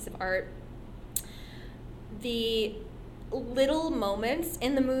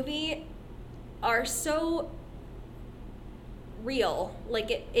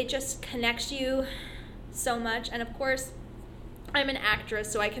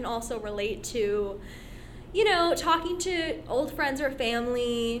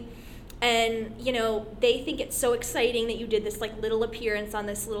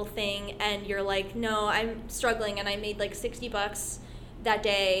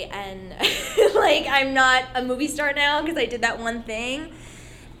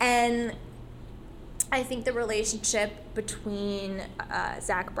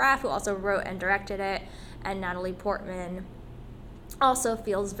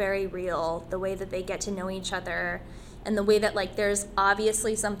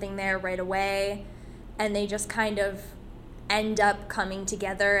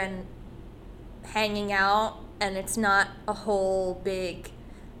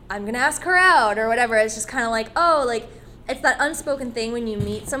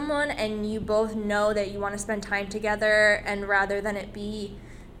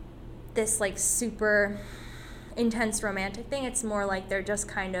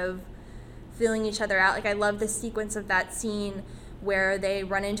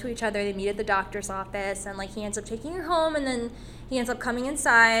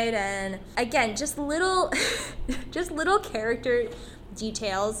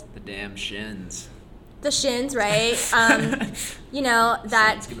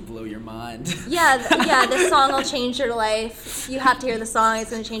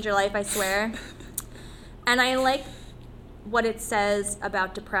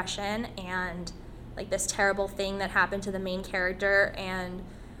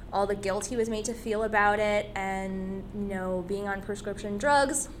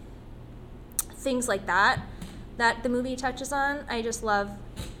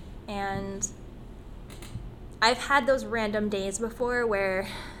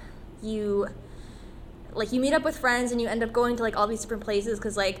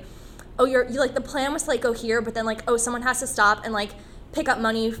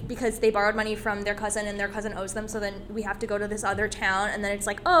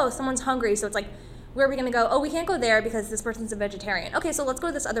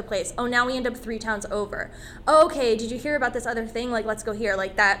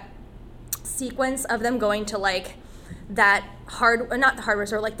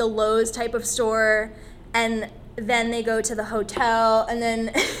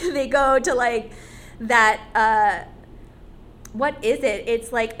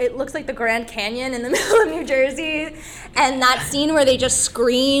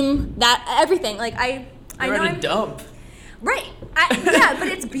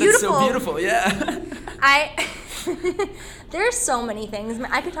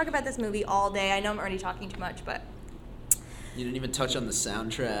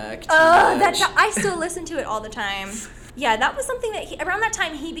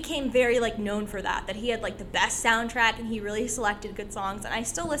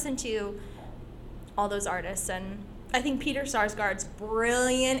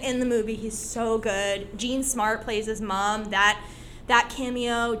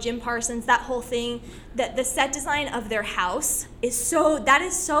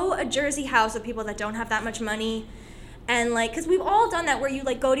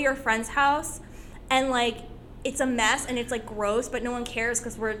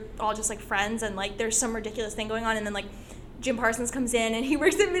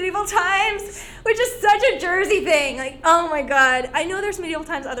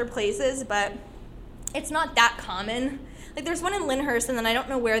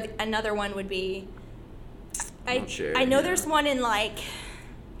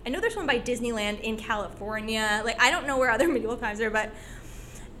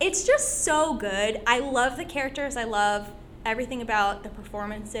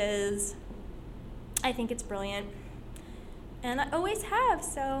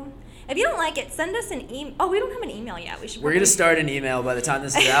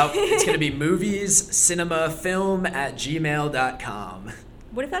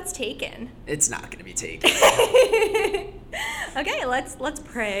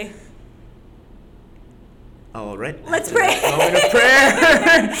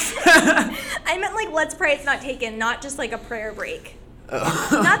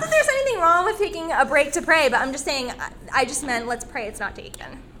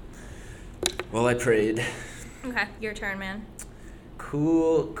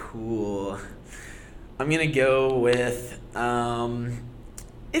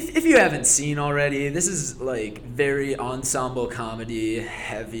if you haven't seen already, this is like very ensemble comedy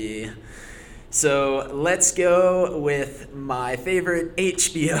heavy. So let's go with my favorite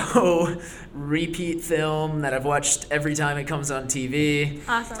HBO repeat film that I've watched every time it comes on TV.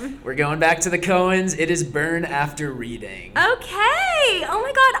 Awesome. We're going back to the Coens. It is Burn After Reading. Okay. Oh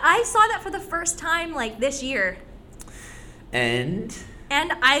my God, I saw that for the first time like this year. And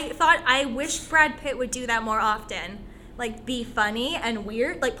I thought I wish Brad Pitt would do that more often. Like be funny and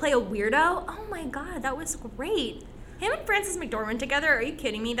weird, like play a weirdo. Oh my God, that was great. Him and Frances McDormand together, are you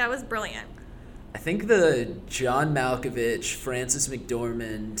kidding me? That was brilliant. I think the John Malkovich, Frances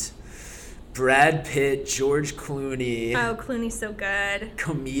McDormand, Brad Pitt, George Clooney. Oh, Clooney's so good.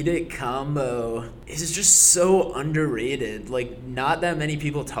 Comedic combo is just so underrated. Like, not that many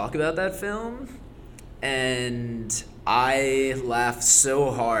people talk about that film. And I laughed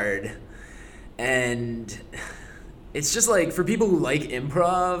so hard. And it's just like, for people who like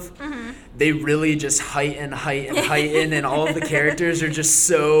improv, they really just heighten, and all of the characters are just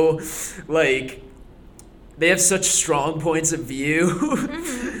so, like, they have such strong points of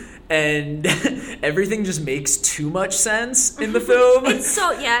view, and everything just makes too much sense in the film. It's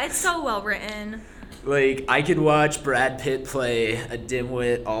so well written. Like, I could watch Brad Pitt play a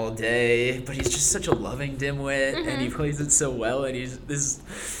dimwit all day, but he's just such a loving dimwit, and he plays it so well, and his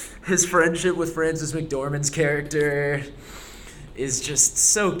friendship with Frances McDormand's character is just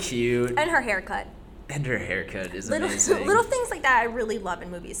so cute. And her haircut. And her haircut is amazing. Little things like that I really love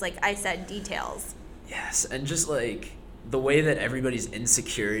in movies. Like I said, details. Yes, and just like the way that everybody's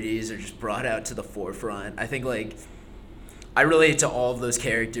insecurities are just brought out to the forefront. I think like I relate to all of those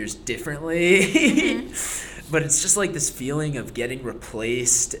characters differently. But it's just like this feeling of getting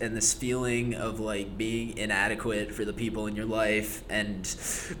replaced and this feeling of like being inadequate for the people in your life and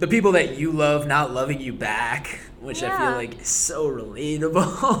the people that you love not loving you back, which I feel like is so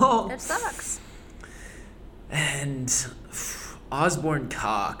relatable. It sucks. And Osborne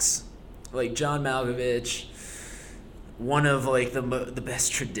Cox, like John Malkovich, one of like the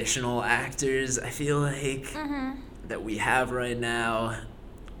best traditional actors, I feel like, that we have right now.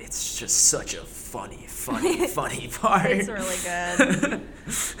 It's just such a funny part. It's really good.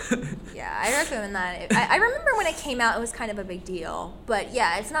 Yeah, I recommend that. I remember when it came out, it was kind of a big deal. But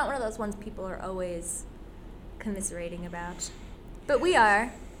yeah, it's not one of those ones people are always commiserating about. But we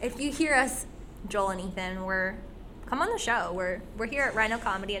are. If you hear us, Joel and Ethan, come on the show. We're here at Rhino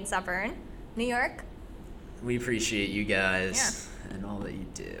Comedy in Severn, New York. We appreciate you guys and all that you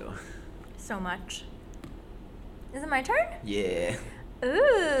do. So much. Is it my turn? Yeah.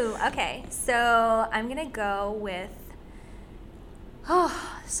 Ooh, okay. So I'm going to go with,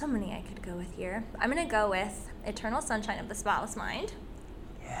 so many I could go with here. I'm going to go with Eternal Sunshine of the Spotless Mind.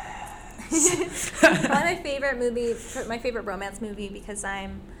 Yes. Probably my favorite romance movie because I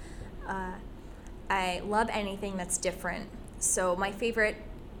love anything that's different. So my favorite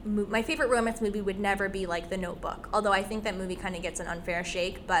romance movie would never be like The Notebook, although I think that movie kind of gets an unfair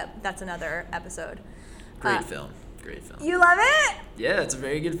shake, but that's another episode. Great film. You love it? Yeah, it's a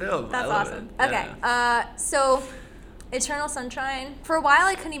very good film. That's awesome. Yeah. Okay. So Eternal Sunshine, for a while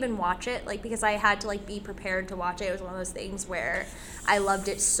I couldn't even watch it, like, because I had to like be prepared to watch it. It was one of those things where I loved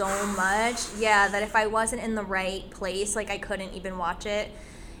it so much, that if I wasn't in the right place, like I couldn't even watch it.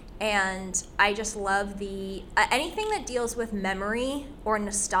 And I just love the anything that deals with memory or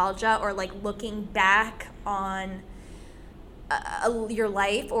nostalgia or like looking back on your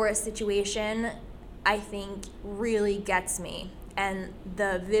life or a situation, I think really gets me. And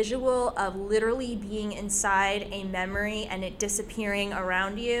the visual of literally being inside a memory and it disappearing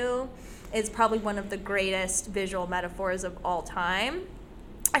around you is probably one of the greatest visual metaphors of all time.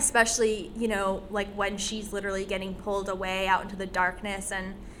 Especially, like when she's literally getting pulled away out into the darkness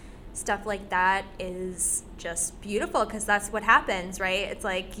and stuff like that is just beautiful because that's what happens, right? It's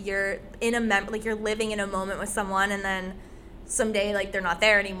like you're in you're living in a moment with someone and then someday like they're not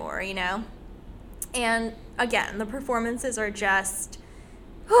there anymore, And again, the performances are just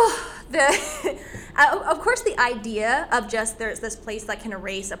of course the idea of just there's this place that can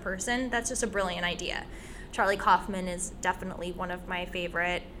erase a person, that's just a brilliant idea. Charlie Kaufman is definitely one of my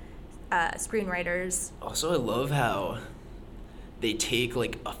favorite screenwriters. Also, I love how they take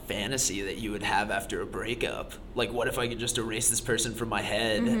like a fantasy that you would have after a breakup. Like, what if I could just erase this person from my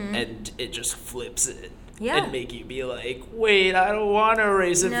head and it just flips it? Yeah. And make you be like, wait, I don't want to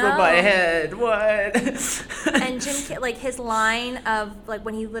erase it from my head. What? And like his line of like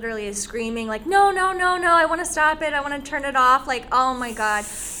when he literally is screaming like, no, I want to stop it. I want to turn it off. Like, oh my God.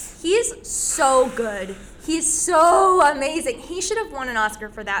 He's so good. He's so amazing. He should have won an Oscar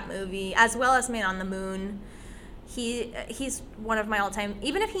for that movie as well as Man on the Moon. He's one of my all-time,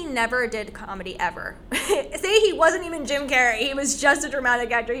 even if he never did comedy ever. Say he wasn't even Jim Carrey, he was just a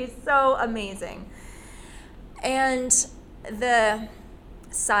dramatic actor. He's so amazing. And the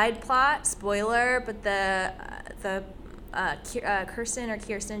side plot, spoiler, but the Kirsten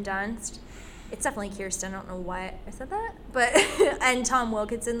Dunst, it's definitely Kirsten, I don't know why I said that, but and Tom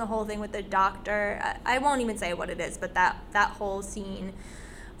Wilkinson, the whole thing with the doctor, I won't even say what it is, but that whole scene,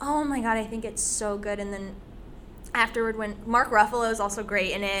 oh my god, I think it's so good. And then afterward, when Mark Ruffalo is also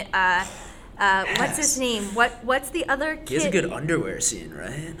great in it, what's his name? What's the other kid? He has a good underwear scene,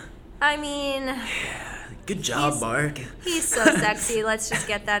 right? I mean, yeah. Good job, Mark. He's so sexy. Let's just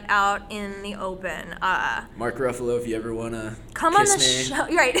get that out in the open. Mark Ruffalo, if you ever want to come on the show.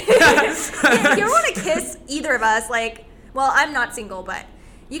 You're right. If you ever want to kiss either of us, like, well, I'm not single, but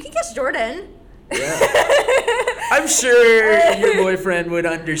you can kiss Jordan. Yeah. I'm sure your boyfriend would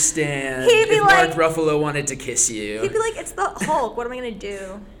understand if Mark Ruffalo wanted to kiss you. He'd be like, it's the Hulk. What am I going to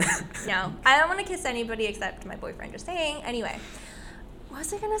do? No, I don't want to kiss anybody except my boyfriend. Just saying. Anyway, what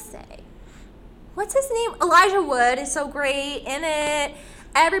was I going to say? What's his name? Elijah Wood is so great in it.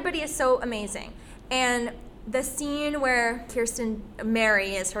 Everybody is so amazing. And the scene where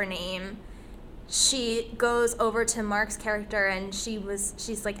Mary is her name, she goes over to Mark's character and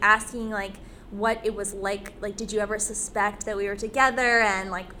she's like asking like what it was like did you ever suspect that we were together,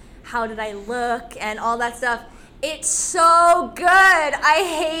 and like how did I look and all that stuff. It's so good. I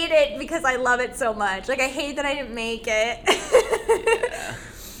hate it because I love it so much. Like, I hate that I didn't make it. Yeah.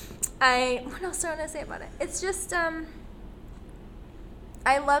 What else do I want to say about it? It's just, I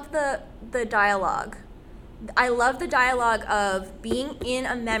love the dialogue. I love the dialogue of being in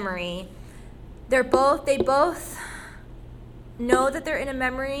a memory. They both know that they're in a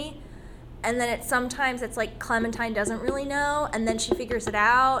memory, and then sometimes it's like Clementine doesn't really know, and then she figures it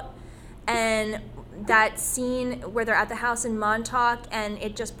out. And that scene where they're at the house in Montauk, and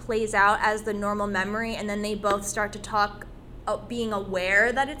it just plays out as the normal memory, and then they both start to talk being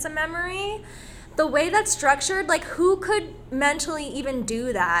aware that it's a memory. The way that's structured, like, who could mentally even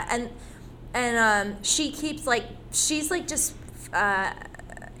do that? And she keeps like, she's like just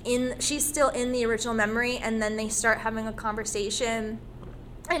she's still in the original memory, and then they start having a conversation,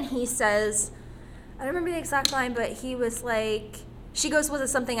 and he says, I don't remember the exact line, but he was like, she goes, was it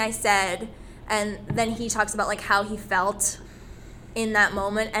something I said? And then he talks about like how he felt in that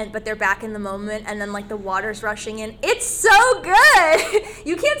moment, but they're back in the moment, and then like the water's rushing in. It's so good.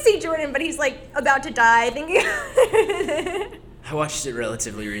 You can't see Jordan, but he's like about to die thinking. I watched it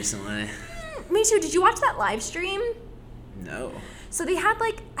relatively recently. Me too. Did you watch that live stream? No. So they had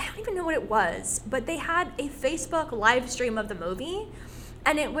like, I don't even know what it was, but they had a Facebook live stream of the movie,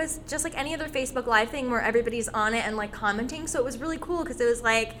 and it was just like any other Facebook live thing where everybody's on it and like commenting. So it was really cool because it was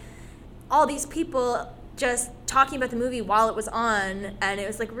like all these people just talking about the movie while it was on, and it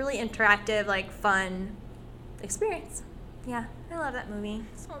was like really interactive, like fun experience. Yeah, I love that movie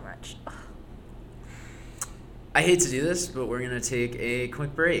so much. Ugh. I hate to do this, but we're going to take a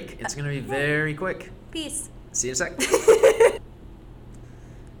quick break. It's going to be very quick. Peace. See you in a sec.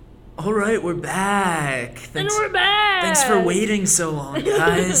 All right, we're back. Thanks for waiting so long,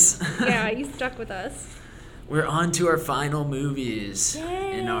 guys. Yeah, you stuck with us. We're on to our final movies.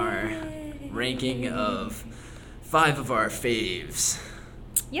 Yay. In our ranking of 5 of our faves.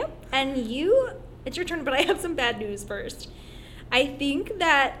 Yep, and it's your turn, but I have some bad news first. I think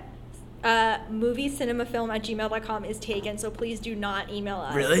that moviecinema@gmail.com is taken, so please do not email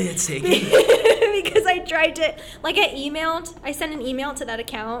us. Really? It's taken? Because I tried to, I sent an email to that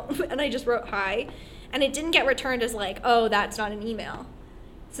account, and I just wrote hi, and it didn't get returned as like, oh, that's not an email.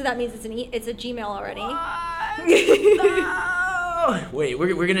 So that means it's a Gmail already. What? No! Wait,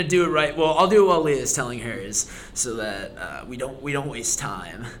 we're gonna do it right. Well, I'll do it while Leah's telling hers, so that we don't waste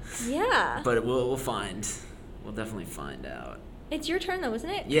time. Yeah. But we'll definitely find out. It's your turn though, isn't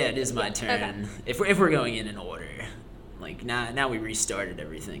it? Yeah, it is my turn. Okay. If we're going in order, like now we restarted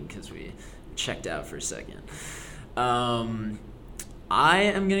everything because we checked out for a second. I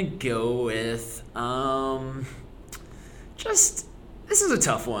am gonna go with this is a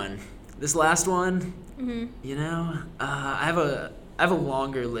tough one. This last one, you know, I have a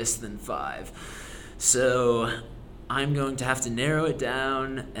longer list than 5, so I'm going to have to narrow it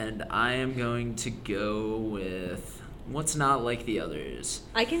down, and I am going to go with what's not like the others.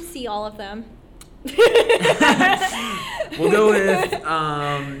 I can see all of them. We'll go with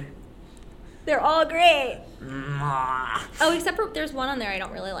they're all great. Oh, except for there's one on there I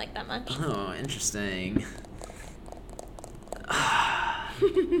don't really like that much. Oh, interesting.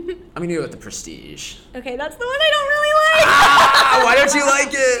 I'm gonna go with The Prestige. Okay, that's the one I don't really like. Why don't you like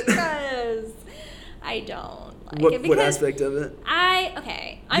it? Because I don't like. What Because aspect of it?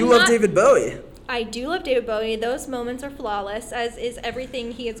 I'm You love not- David Bowie. I do love David Bowie. Those moments are flawless, as is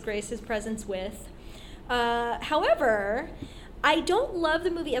everything he has graced his presence with. However, I don't love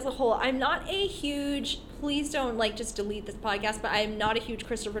the movie as a whole. I'm not a huge, please don't like just delete this podcast, but I'm not a huge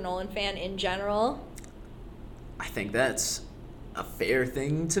Christopher Nolan fan in general. I think that's a fair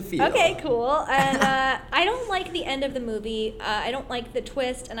thing to feel. Okay, cool. And I don't like the end of the movie. I don't like the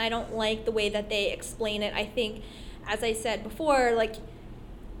twist, and I don't like the way that they explain it. I think, as I said before, like,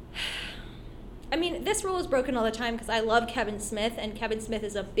 I mean, this rule is broken all the time because I love Kevin Smith, and Kevin Smith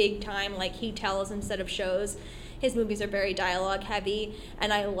is a big time, like, he tells instead of shows. His movies are very dialogue heavy,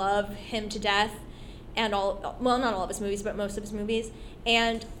 and I love him to death. And not all of his movies, but most of his movies.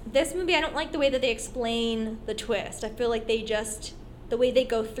 And this movie, I don't like the way that they explain the twist. I feel like the way they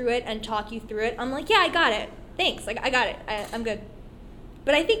go through it and talk you through it, I'm like, yeah, I got it. Thanks. Like, I got it. I'm good.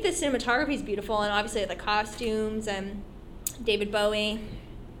 But I think the cinematography is beautiful, and obviously the costumes and David Bowie.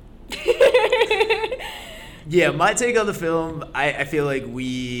 Yeah, my take on the film, I feel like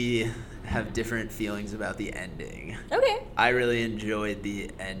we have different feelings about the ending. Okay. I really enjoyed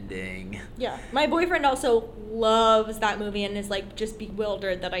the ending. Yeah. My boyfriend also loves that movie and is like just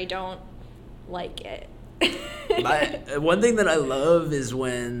bewildered that I don't like it. One thing that I love is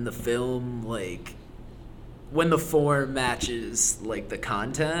when the film, when the form matches, the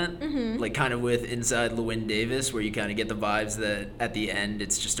content, kind of with Inside Llewyn Davis, where you kind of get the vibes that at the end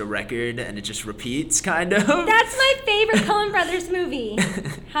it's just a record and it just repeats, kind of. That's my favorite Coen Brothers movie.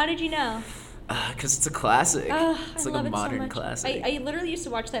 How did you know? Because it's a classic. It's I like love a it so modern much. classic. I literally used to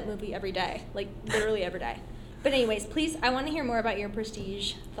watch that movie every day, literally every day. But anyways, please, I want to hear more about your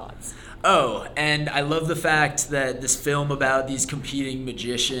Prestige thoughts. Oh, and I love the fact that this film about these competing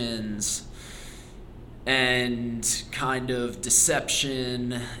magicians and kind of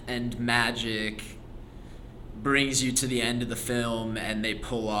deception and magic brings you to the end of the film, and they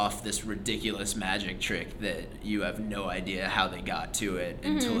pull off this ridiculous magic trick that you have no idea how they got to it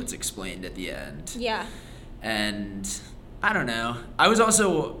until it's explained at the end. Yeah. And I don't know. I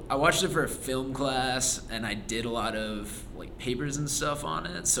watched it for a film class, and I did a lot of papers and stuff on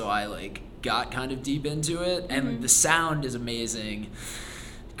it, so I got kind of deep into it, and the sound is amazing.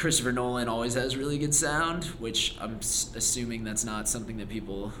 Christopher Nolan always has really good sound, which I'm assuming that's not something that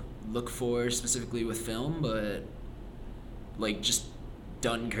people look for specifically with film, but just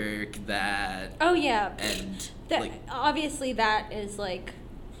Dunkirk, that. Oh yeah. And obviously that is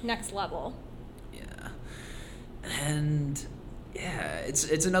next level. Yeah. And yeah,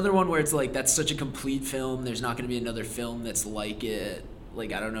 it's another one where it's that's such a complete film. There's not going to be another film that's like it. I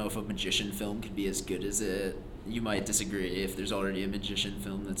don't know if a magician film could be as good as it. You might disagree if there's already a magician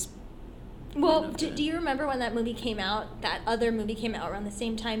film that's... Well, do you remember when that movie came out? That other movie came out around the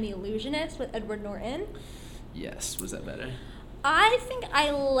same time, The Illusionist with Edward Norton? Yes. Was that better? I think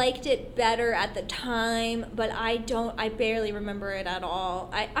I liked it better at the time, but I barely remember it at all.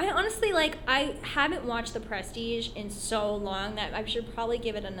 I honestly, I haven't watched The Prestige in so long that I should probably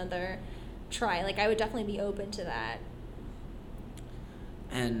give it another try. I would definitely be open to that.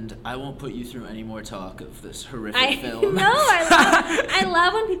 And I won't put you through any more talk of this horrific film. No, I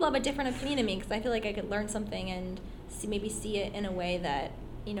love when people have a different opinion of me, because I feel like I could learn something and maybe see it in a way that,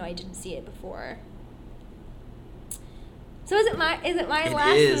 I didn't see it before. So is it my last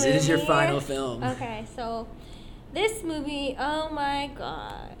movie? It is your final film. Okay, so this movie, oh my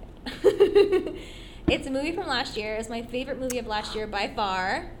god. It's a movie from last year. It's my favorite movie of last year by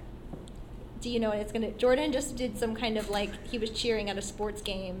far. Do you know what it's gonna... Jordan just did some kind of he was cheering at a sports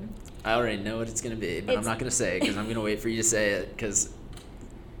game. I already know what it's gonna be, but I'm not gonna say it because I'm gonna wait for you to say it, because...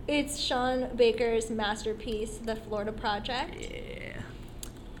 It's Sean Baker's masterpiece, The Florida Project. Yeah.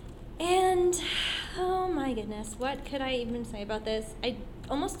 And, oh my goodness, what could I even say about this? I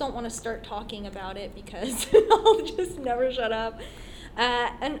almost don't want to start talking about it because I'll just never shut up.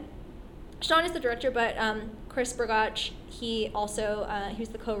 And Sean is the director, but Chris Bergach, he also, he was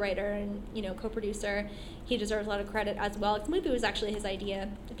the co-writer and, co-producer. He deserves a lot of credit as well. The movie was actually his idea.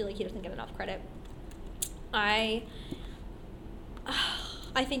 I feel like he doesn't get enough credit. I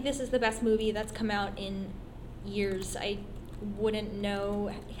think this is the best movie that's come out in years. I wouldn't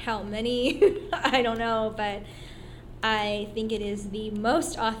know how many. I don't know, but I think it is the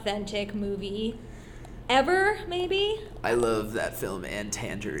most authentic movie ever, maybe. I love that film and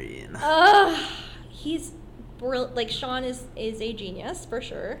Tangerine. He's brilliant. Sean is a genius for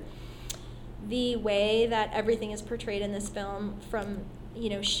sure. The way that everything is portrayed in this film, from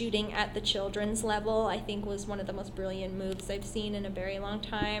shooting at the children's level, I think was one of the most brilliant moves I've seen in a very long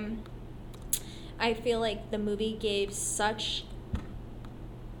time. I feel like the movie gave such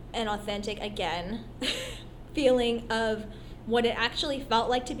an authentic, again, feeling of what it actually felt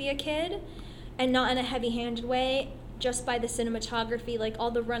like to be a kid, and not in a heavy-handed way, just by the cinematography, like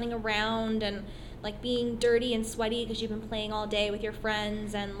all the running around and like being dirty and sweaty because you've been playing all day with your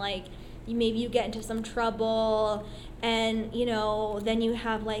friends, and like maybe you get into some trouble, and you know, then you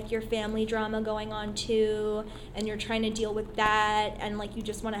have like your family drama going on too, and you're trying to deal with that, and like you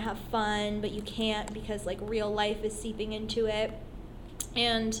just want to have fun but you can't because like real life is seeping into it.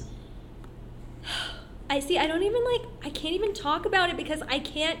 And I can't even talk about it because I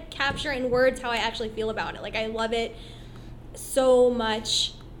can't capture in words how I actually feel about it. Like, I love it so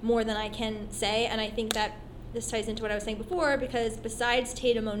much more than I can say, and I think that this ties into what I was saying before, because besides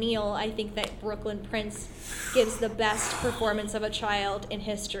Tatum O'Neal, I think that Brooklyn Prince gives the best performance of a child in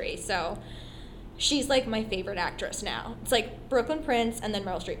history. So she's like my favorite actress now. It's like Brooklyn Prince and then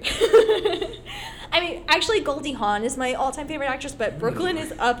Meryl Streep. I mean, actually Goldie Hawn is my all-time favorite actress, but Brooklyn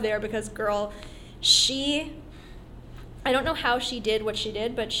is up there because, girl, I don't know how she did what she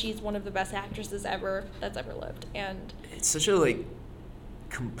did, but she's one of the best actresses that's ever lived. And it's such a like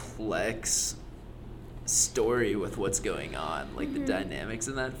complex story with what's going on, like the dynamics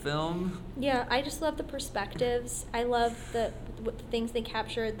in that film. Yeah, I just love the perspectives. I love the things they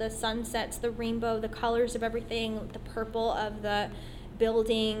captured, the sunsets, the rainbow, the colors of everything, the purple of the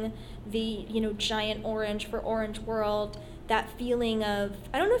building, the, you know, giant orange for Orange World, that feeling of,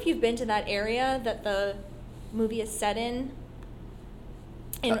 I don't know if you've been to that area that the movie is set in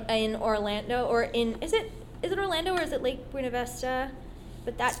Orlando, or is it Orlando or is it Lake Buena Vista?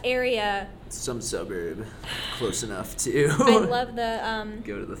 But that area, some suburb close enough to I love the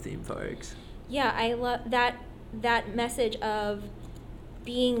go to the theme parks. Yeah, I love that message of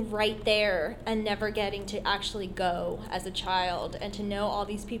being right there and never getting to actually go as a child, and to know all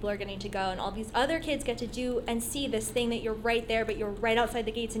these people are getting to go and all these other kids get to do and see this thing that you're right there but you're right outside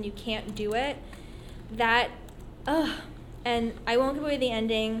the gates and you can't do it. And I won't give away the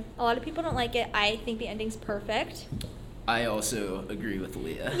ending. A lot of people don't like it. I think the ending's perfect. I also agree with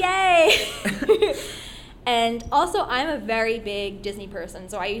Leah. Yay! And also, I'm a very big Disney person,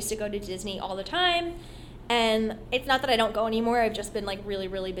 so I used to go to Disney all the time. And it's not that I don't go anymore. I've just been like really,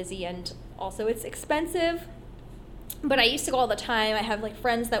 really busy, and also it's expensive. But I used to go all the time. I have like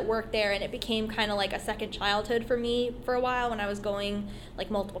friends that work there, and it became kind of like a second childhood for me for a while when I was going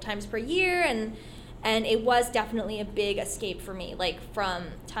like multiple times per year, and it was definitely a big escape for me, like from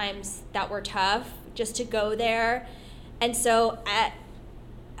times that were tough, just to go there. And so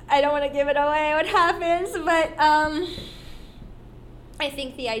I don't want to give it away what happens, but I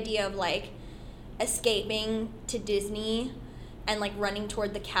think the idea of like escaping to Disney and like running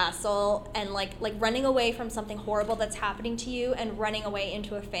toward the castle and like running away from something horrible that's happening to you and running away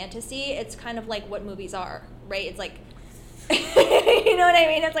into a fantasy, it's kind of like what movies are, right? It's like, you know what I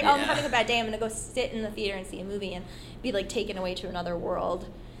mean? It's like, oh, I'm having a bad day, I'm going to go sit in the theater and see a movie and be like taken away to another world.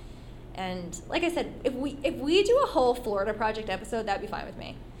 And like I said, if we do a whole Florida Project episode, that'd be fine with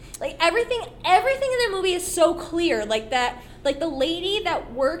me. Like everything in the movie is so clear. Like that, like the lady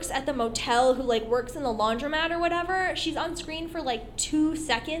that works at the motel who like works in the laundromat or whatever, she's on screen for like 2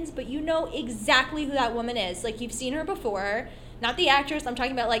 seconds, but you know exactly who that woman is. Like you've seen her before. Not the actress, I'm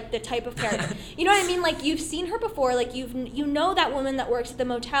talking about like the type of character. You know what I mean? Like you've seen her before, like you know that woman that works at the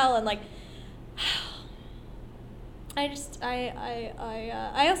motel, and like I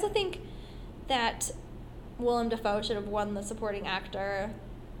also think that Willem Dafoe should have won the supporting actor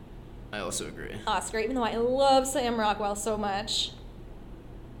I also agree. Oscar, even though I love Sam Rockwell so much.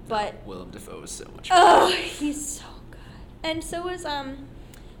 But Willem Dafoe is so much fun. Oh, he's so good. And so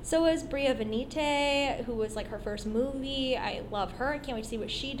was Bria Venite, who was like her first movie. I love her. I can't wait to see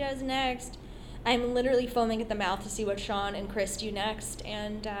what she does next. I'm literally foaming at the mouth to see what Sean and Chris do next.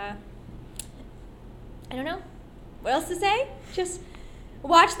 And I don't know what else to say. Just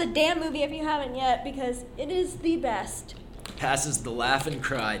watch the damn movie if you haven't yet, because it is the best. Passes the laugh and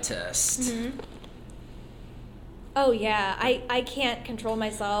cry test. Mm-hmm. Oh yeah, I can't control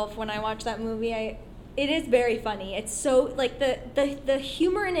myself when I watch that movie. It is very funny. It's so like the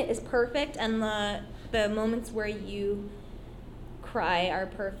humor in it is perfect, and the moments where you cry are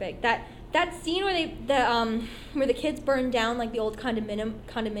perfect. That scene where the kids burn down like the old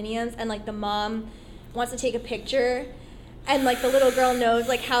condominiums, and like the mom wants to take a picture, and like the little girl knows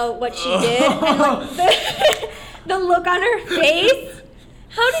like what she did, and like the look on her face.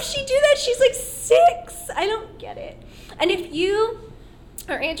 How does she do that? She's like 6. I don't get it. And if you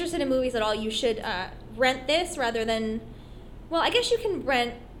are interested in movies at all, you should rent this rather than, well, I guess you can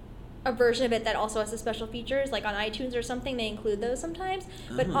rent a version of it that also has the special features, like on iTunes or something. They include those sometimes.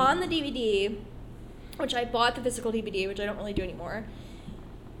 But on the DVD, which I bought the physical DVD, which I don't really do anymore,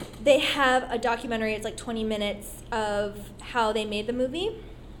 they have a documentary. It's like 20 minutes of how they made the movie,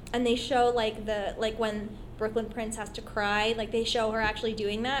 and they show like when Brooklyn Prince has to cry, like they show her actually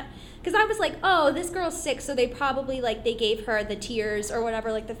doing that. Because I was like, oh, this girl's sick, so they probably like they gave her the tears or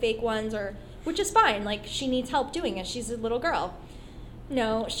whatever, like the fake ones, or which is fine. Like she needs help doing it. She's a little girl.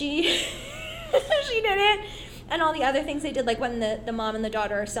 No, she she didn't. And all the other things they did, like when the mom and the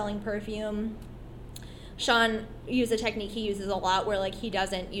daughter are selling perfume. Sean used a technique he uses a lot where like he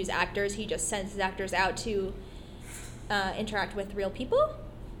doesn't use actors, he just sends his actors out to interact with real people.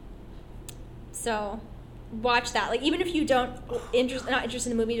 So watch that. Like even if you not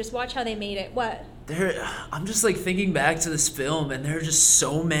interested in the movie, just watch how they made it. What? I'm just like thinking back to this film, and there are just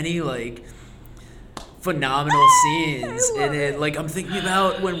so many like phenomenal scenes in it. Like I'm thinking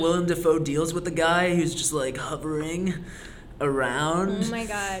about when Willem Dafoe deals with the guy who's just like hovering around. Oh my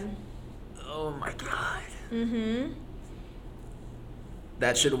god. Oh my god. Mm-hmm.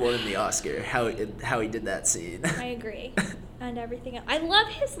 That should have won him the Oscar. How he did that scene. I agree. And everything else. I love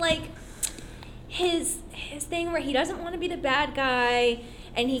his like his thing where he doesn't want to be the bad guy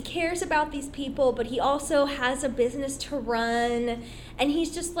and he cares about these people, but he also has a business to run, and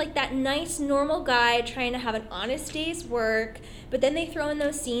he's just like that nice normal guy trying to have an honest day's work. But then they throw in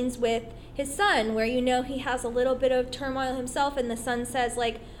those scenes with his son where he has a little bit of turmoil himself, and the son says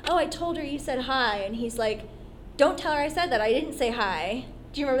like, oh, I told her you said hi, and he's like, don't tell her I said that, I didn't say hi.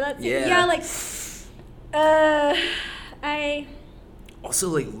 Do you remember that scene? Yeah, like I also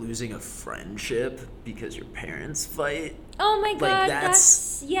like losing a friendship because your parents fight. Oh my god, like,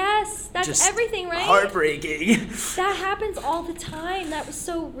 that's everything, right? Heartbreaking. That happens all the time. That was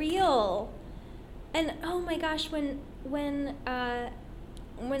so real. And oh my gosh, when her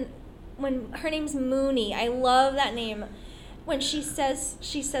name's Mooney, I love that name. When she says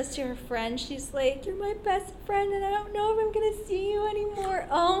to her friend, she's like, "You're my best friend, and I don't know if I'm gonna see you anymore."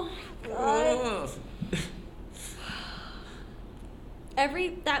 Oh god.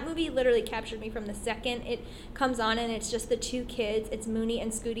 That movie literally captured me from the second it comes on, and it's just the two kids. It's Mooney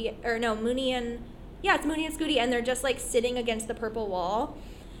and Scooty, it's Mooney and Scooty, and they're just like sitting against the purple wall,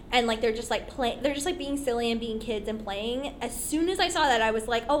 and like they're just like being silly and being kids and playing. As soon as I saw that, I was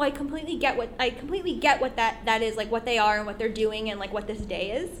like, oh, I completely get what that is, like what they are and what they're doing and like what this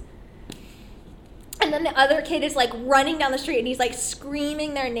day is. And then the other kid is like running down the street and he's like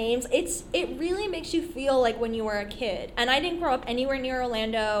screaming their names. It really makes you feel like when you were a kid. And I didn't grow up anywhere near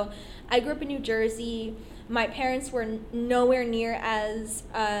Orlando. I grew up in New Jersey. My parents were nowhere near as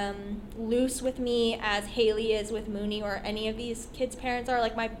loose with me as Haley is with Mooney or any of these kids' parents are.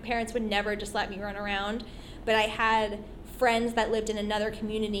 Like my parents would never just let me run around. But I had friends that lived in another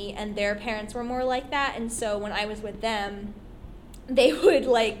community and their parents were more like that. And so when I was with them, they would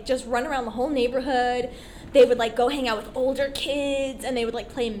like just run around the whole neighborhood. They would like go hang out with older kids, and they would like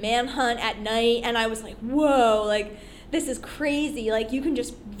play manhunt at night. And I was like, whoa, like this is crazy. Like you can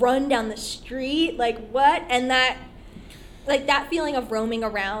just run down the street, like what? And that feeling of roaming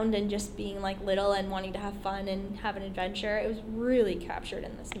around and just being like little and wanting to have fun and have an adventure, it was really captured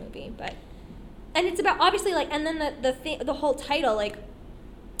in this movie. And it's about obviously like, and then the whole title, like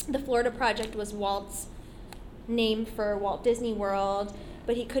the Florida Project was Walt's named for Walt Disney World,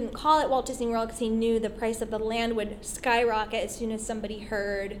 but he couldn't call it Walt Disney World because he knew the price of the land would skyrocket as soon as somebody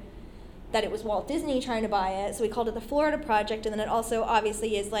heard that it was Walt Disney trying to buy it. So he called it the Florida Project, and then it also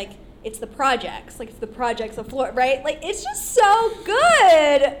obviously is like it's the projects, like it's the projects of Florida, right? Like it's just so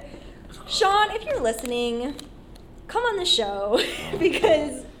good. Sean, if you're listening, come on the show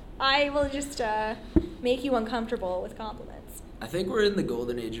because I will just make you uncomfortable with compliments. I think we're in the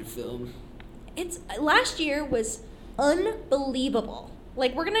golden age of film. Last year was unbelievable.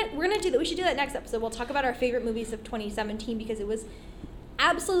 Like we're gonna do that. We should do that next episode. We'll talk about our favorite movies of 2017 because it was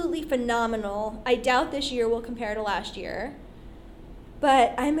absolutely phenomenal. I doubt this year will compare to last year,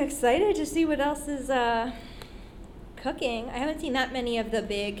 but I'm excited to see what else is cooking. I haven't seen that many of the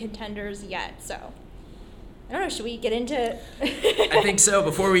big contenders yet, so I don't know. Should we get into? I think so.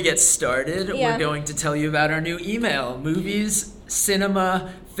 Before we get started, Yeah. We're going to tell you about our new email: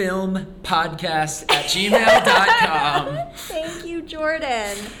 moviescinemafilmpodcast@gmail.com. Thank you,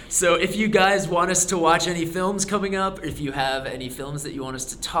 Jordan. So if you guys want us to watch any films coming up, if you have any films that you want us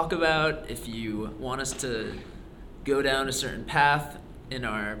to talk about, if you want us to go down a certain path in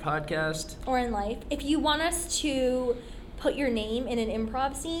our podcast, Or in life, if you want us to put your name in an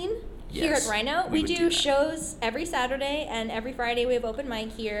improv scene. Here Yes, at Rhino, we we would do do that. shows every Saturday, and every Friday we have open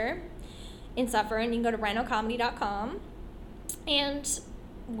mic here in Suffern. You can go to rhinocomedy.com, and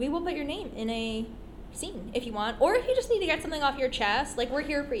we will put your name in a scene if you want, or if you just need to get something off your chest. Like, we're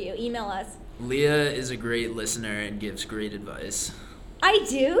here for you. Email us. Leah is a great listener and gives great advice. I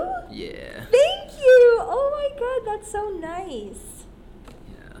do? Yeah. Thank you. Oh my god, that's so nice.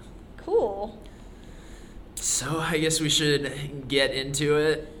 Yeah. Cool. So I guess we should get into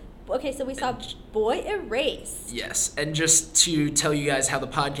it. Okay, so we saw Boy Erased. Yes, and just to tell you guys how the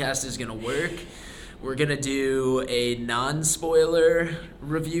podcast is going to work, we're going to do a non-spoiler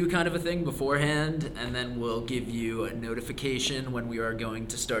review kind of a thing beforehand, and then we'll give you a notification when we are going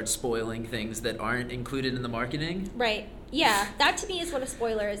to start spoiling things that aren't included in the marketing. Right. Yeah, that to me is what a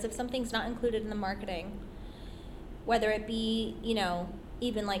spoiler is. If something's not included in the marketing, whether it be, you know,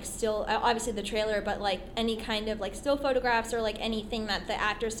 even like still, obviously the trailer, but like any kind of like still photographs or like anything that the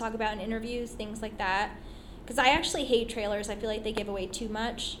actors talk about in interviews, things like that. Because I actually hate trailers. I feel like they give away too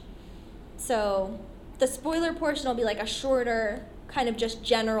much. So the spoiler portion will be like a shorter kind of just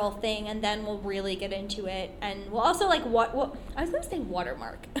general thing, and then we'll really get into it. And we'll also like I was gonna say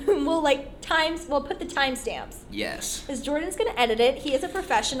watermark. We'll put the timestamps. Yes. Because Jordan's gonna edit it. He is a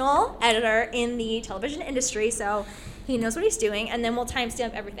professional editor in the television industry, so he knows what he's doing, and then we'll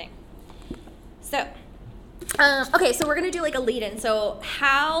timestamp everything. So, okay, so we're gonna do like a lead-in. So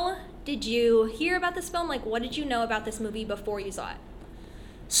how did you hear about this film? Like, what did you know about this movie before you saw it?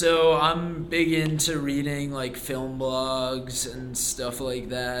 So I'm big into reading like film blogs and stuff like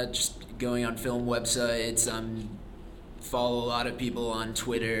that, just going on film websites. Follow a lot of people on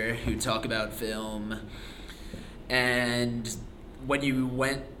Twitter who talk about film. And when you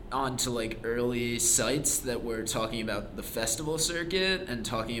went onto like early sites that were talking about the festival circuit and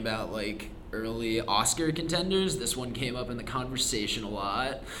talking about like early Oscar contenders, this one came up in the conversation a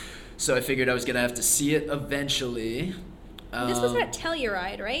lot. So I figured I was going to have to see it eventually. This was at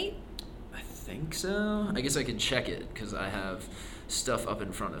Telluride, right? I think so. I guess I can check it because I have stuff up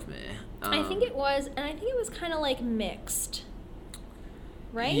in front of me. I think it was, and I think it was kind of like mixed,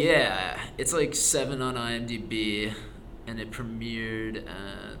 right? Yeah, it's like 7 on IMDb, and it premiered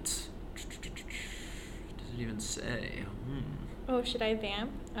at... Does it even say? Oh, should I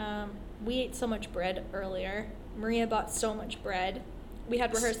vamp? We ate so much bread earlier. Maria bought so much bread. We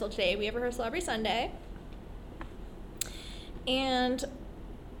had rehearsal today. We have rehearsal every Sunday. And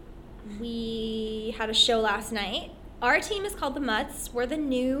we had a show last night. Our team is called the Mutts. We're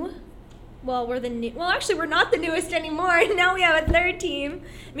actually, we're not the newest anymore. Now we have a third team.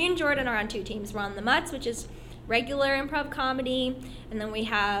 Me and Jordan are on 2 teams. We're on the Mutts, which is regular improv comedy. And then we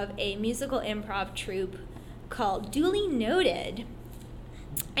have a musical improv troupe called Duly Noted.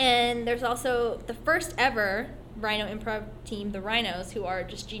 And there's also the first ever Rhino improv team, the Rhinos, who are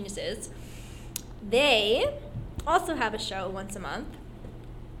just geniuses. They also have a show once a month.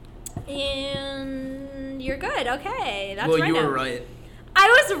 And you're good. Okay. That's well, you were right. I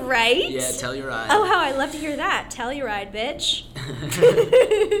was right? Yeah, Telluride. Oh, how I love to hear that. Telluride, bitch.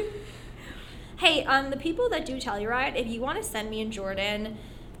 Hey, the people that do Telluride, if you want to send me and Jordan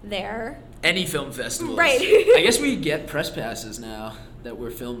there. Any film festivals. Right. I guess we get press passes now that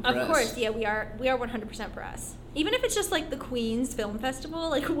we're film press. Of course, yeah, we are 100% press. Even if it's just like the Queen's Film Festival,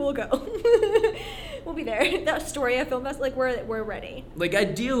 like we'll go. We'll be there. The Astoria Film Festival, like we're ready. Like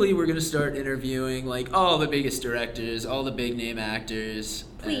ideally, we're gonna start interviewing like all the biggest directors, all the big name actors.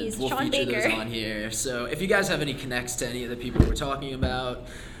 Please, and we'll Sean feature Baker. those on here. So if you guys have any connects to any of the people we're talking about,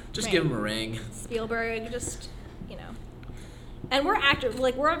 just give them a ring. Spielberg, just and we're active.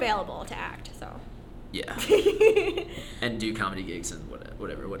 Like we're available to act. So. Yeah. And do comedy gigs and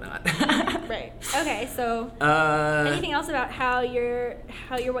whatnot. Right. Okay. So, anything else about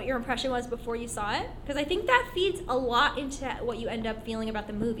what your impression was before you saw it? Because I think that feeds a lot into what you end up feeling about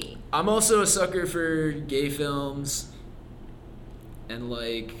the movie. I'm also a sucker for gay films and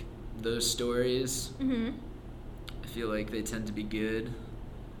like those stories. Mm-hmm. I feel like they tend to be good,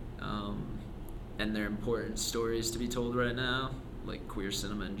 and they're important stories to be told right now. Like queer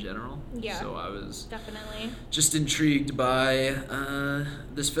cinema in general. Yeah. So I was definitely just intrigued by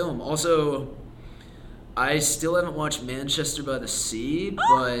this film. Also, I still haven't watched Manchester by the Sea,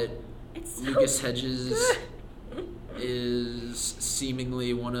 but Lucas Hedges is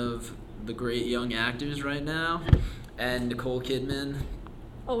seemingly one of the great young actors right now, and Nicole Kidman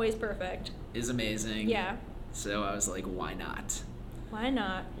always perfect. Is amazing. Yeah. So I was like, why not? Why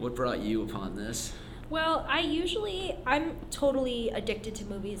not? What brought you upon this? Well, I'm totally addicted to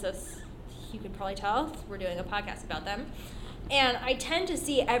movies, as you could probably tell. We're doing a podcast about them. And I tend to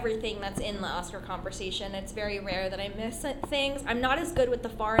see everything that's in the Oscar conversation. It's very rare that I miss things. I'm not as good with the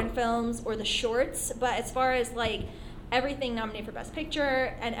foreign films or the shorts, but as far as like everything nominated for Best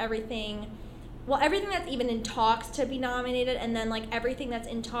Picture and everything that's even in talks to be nominated, and then like everything that's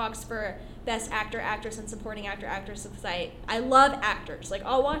in talks for Best Actor, Actress, and Supporting Actor, Actress of the site. I love actors. Like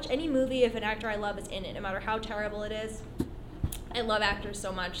I'll watch any movie if an actor I love is in it, no matter how terrible it is. I love actors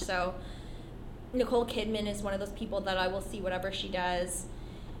so much, so Nicole Kidman is one of those people that I will see whatever she does.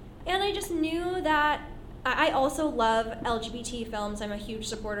 And I just knew that I also love LGBT films. I'm a huge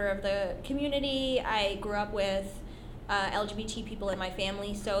supporter of the community. I grew up with LGBT people in my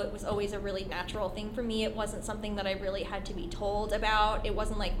family, so it was always a really natural thing for me. It wasn't something that I really had to be told about. It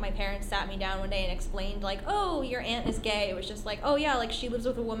wasn't like my parents sat me down one day and explained, like, oh, your aunt is gay. It was just like, oh yeah, like she lives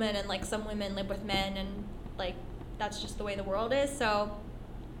with a woman, and like some women live with men, and like that's just the way the world is. So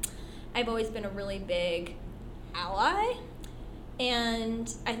I've always been a really big ally,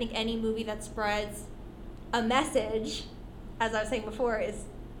 and I think any movie that spreads a message, as I was saying before, is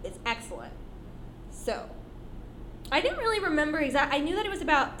excellent. So I didn't really remember I knew that it was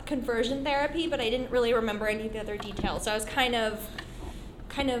about conversion therapy, but I didn't really remember any of the other details. So I was kind of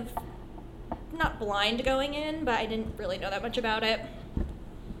not blind going in, but I didn't really know that much about it.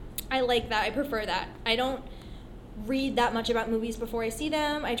 I like that. I prefer that. I don't read that much about movies before I see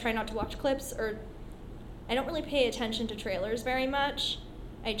them. I try not to watch clips, or I don't really pay attention to trailers very much.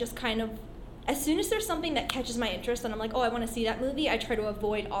 I just kind of, as soon as there's something that catches my interest and I'm like, oh, I want to see that movie, I try to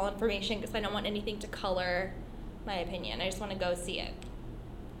avoid all information because I don't want anything to color my opinion. I just want to go see it.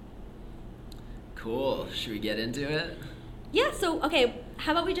 Cool. Should we get into it? Yeah, so, okay,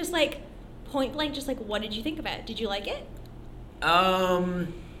 how about we just, like, point blank, just, like, what did you think of it? Did you like it?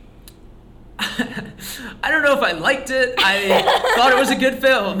 I don't know if I liked it. I thought it was a good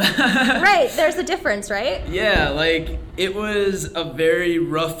film. Right, there's a difference, right? Yeah, like, it was a very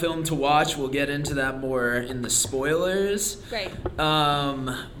rough film to watch. We'll get into that more in the spoilers. Right.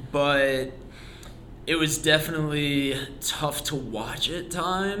 But it was definitely tough to watch at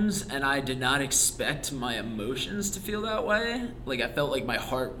times, and I did not expect my emotions to feel that way. Like, I felt like my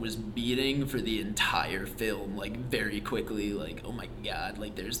heart was beating for the entire film, like, very quickly. Like, oh my god,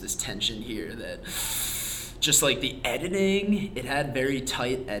 like, there's this tension here that... Just, like, the editing, it had very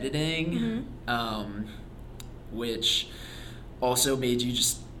tight editing, which also made you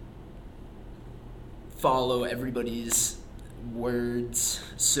just follow everybody's words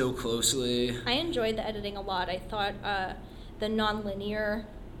so closely. I enjoyed the editing a lot. I thought the non-linear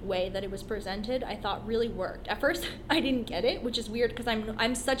way that it was presented, I thought really worked. At first, I didn't get it, which is weird because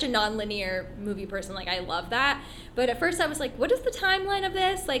I'm such a non-linear movie person. Like, I love that. But at first I was like, what is the timeline of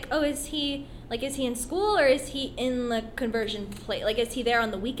this? Like, oh, is he in school, or is he in the conversion place? Like, is he there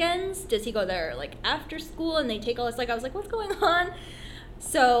on the weekends? Does he go there, like, after school and they take all this? Like, I was like, what's going on?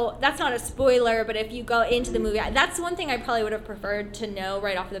 So that's not a spoiler, but if you go into the movie, that's one thing I probably would have preferred to know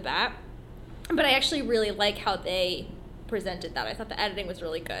right off the bat. But I actually really like how they presented that. I thought the editing was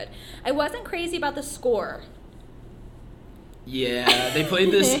really good. I wasn't crazy about the score. Yeah, they play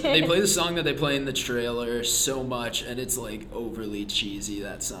the song that they play in the trailer so much, and it's like overly cheesy,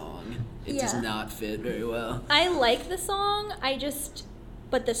 that song. It does not fit very well. I like the song,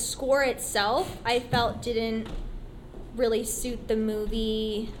 but the score itself, I felt didn't really suit the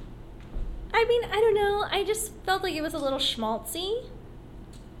movie. I mean, I don't know. I just felt like it was a little schmaltzy.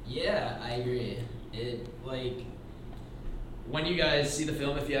 Yeah, I agree. It, like, when you guys see the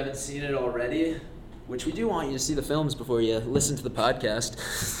film, if you haven't seen it already, which we do want you to see the films before you listen to the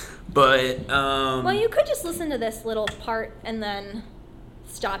podcast, but, well, you could just listen to this little part and then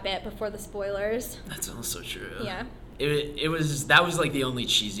stop it before the spoilers. That's also true. Yeah. That was like the only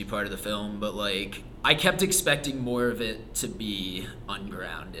cheesy part of the film, but like I kept expecting more of it to be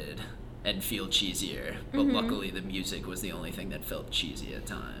ungrounded and feel cheesier, but luckily the music was the only thing that felt cheesy at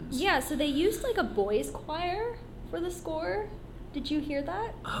times. Yeah, so they used like a boys choir for the score. Did you hear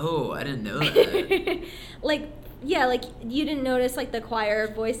that? Oh, I didn't know that. like you didn't notice like the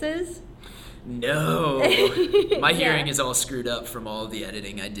choir voices? No. My hearing is all screwed up from all the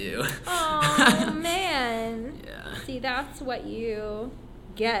editing I do. Oh, man. Yeah. See, that's what you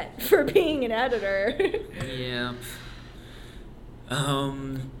get for being an editor. Yeah.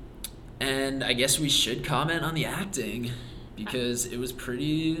 And I guess we should comment on the acting, because it was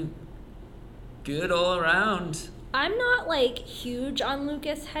pretty good all around. I'm not, like, huge on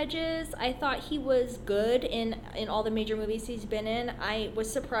Lucas Hedges. I thought he was good in all the major movies he's been in. I was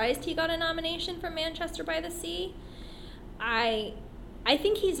surprised he got a nomination for Manchester by the Sea. I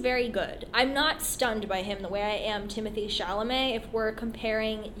think he's very good. I'm not stunned by him the way I am Timothée Chalamet. If we're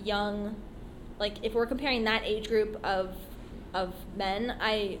comparing if we're comparing that age group of men,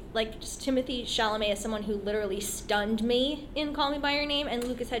 I like just Timothée Chalamet as someone who literally stunned me in Call Me by Your Name, and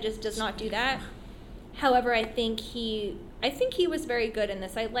Lucas Hedges does not do that. However, I think he was very good in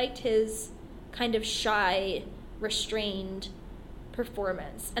this. I liked his kind of shy, restrained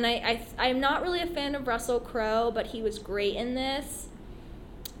performance. And I'm not really a fan of Russell Crowe, but he was great in this.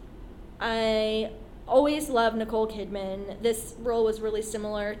 I always loved Nicole Kidman. This role was really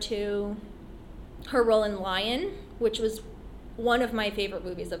similar to her role in Lion, which was one of my favorite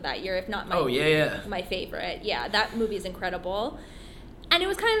movies of that year, if not my favorite. Yeah, that movie is incredible. And it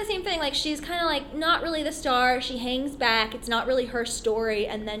was kind of the same thing. Like, she's kind of like not really the star. She hangs back. It's not really her story.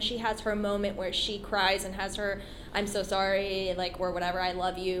 And then she has her moment where she cries and has her, I'm so sorry, like, or whatever, I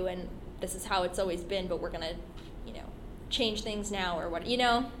love you, and this is how it's always been, but we're going to, change things now, or what,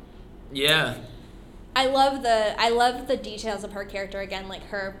 Yeah. I love the details of her character again, like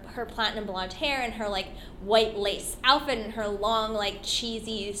her platinum blonde hair and her like white lace outfit and her long like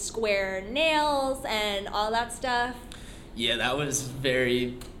cheesy square nails and all that stuff. Yeah, that was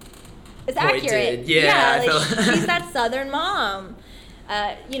very It's pointed. accurate. Yeah, she's that Southern mom.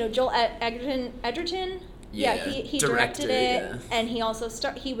 Joel Edgerton. Yeah, he directed it, yeah. and he also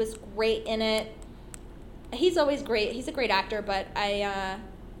he was great in it. He's always great. He's a great actor, but I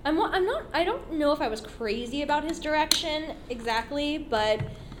don't know if I was crazy about his direction exactly, but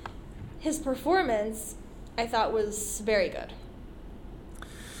his performance I thought was very good.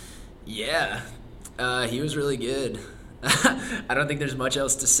 Yeah, he was really good. I don't think there's much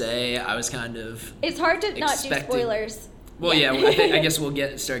else to say. I was kind of It's hard to not do spoilers. Well, yeah, I guess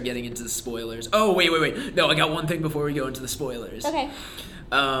we'll start getting into the spoilers. Oh, wait. No, I got one thing before we go into the spoilers. Okay.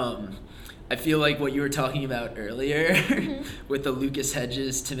 I feel like what you were talking about earlier with the Lucas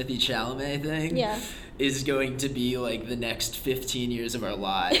Hedges, Timothy Chalamet thing is going to be like the next 15 years of our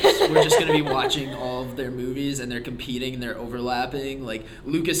lives. We're just going to be watching all of their movies and they're competing and they're overlapping. Like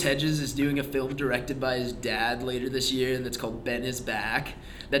Lucas Hedges is doing a film directed by his dad later this year that's called Ben is Back.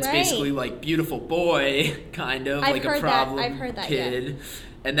 That's basically like Beautiful Boy, kind of, like a problem I've heard that, kid. Yeah.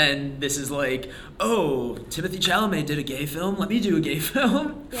 And then this is like, oh, Timothy Chalamet did a gay film. Let me do a gay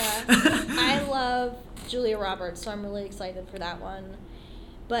film. Yeah. I love Julia Roberts, so I'm really excited for that one.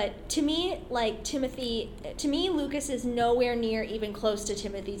 But to me, Lucas is nowhere near even close to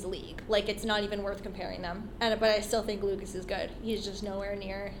Timothy's league. Like, it's not even worth comparing them. But I still think Lucas is good. He's just nowhere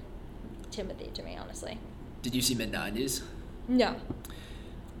near Timothy to me, honestly. Did you see Mid-90s? No.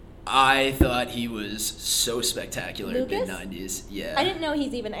 I thought he was so spectacular in Lucas? Mid-90s. Yeah. I didn't know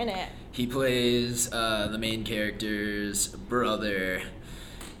he's even in it. He plays the main character's brother,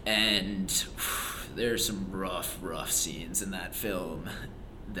 and there's some rough scenes in that film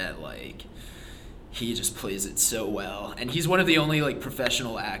that, like, he just plays it so well. And he's one of the only, like,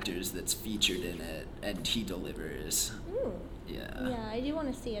 professional actors that's featured in it, and he delivers. Ooh. Yeah. Yeah, I do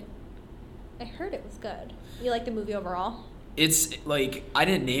want to see it. I heard it was good. You like the movie overall? It's, like, I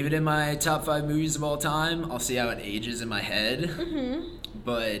didn't name it in my top 5 movies of all time. I'll see how it ages in my head. Mm-hmm.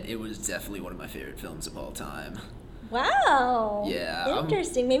 But it was definitely one of my favorite films of all time. Wow. Yeah.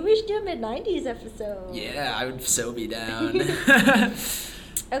 Interesting. Maybe we should do a mid-90s episode. Yeah, I would so be down.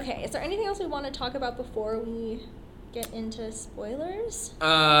 Okay, is there anything else we want to talk about before we get into spoilers?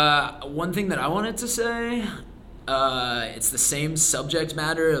 One thing that I wanted to say, it's the same subject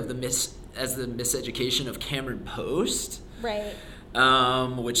matter of the Miseducation of Cameron Post. Right.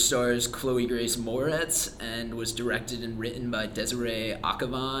 Which stars Chloe Grace Moretz and was directed and written by Desiree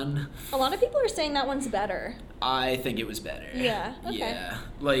Akhavan. A lot of people are saying that one's better. I think it was better. Yeah, okay. Yeah.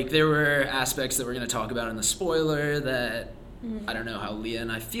 Like, there were aspects that we're going to talk about in the spoiler that I don't know how Leah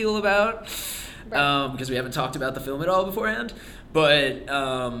and I feel about, because we haven't talked about the film at all beforehand. But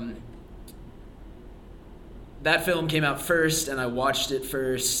that film came out first, and I watched it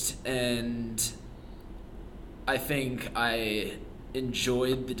first, and I think I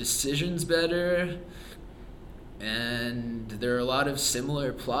enjoyed the decisions better, and there are a lot of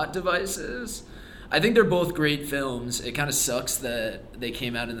similar plot devices. I think they're both great films. It kind of sucks that they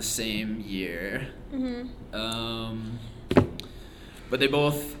came out in the same year. But they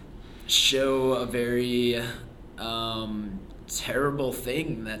both show a very terrible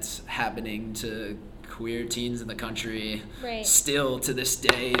thing that's happening to queer teens in the country. Right. Still, to this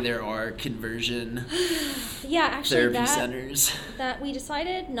day, there are conversion therapy centers. That we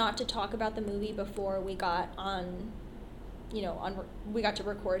decided not to talk about the movie before we got we got to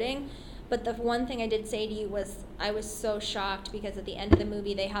recording. But the one thing I did say to you was I was so shocked because at the end of the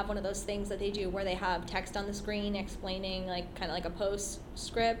movie they have one of those things that they do where they have text on the screen explaining, like, kind of like a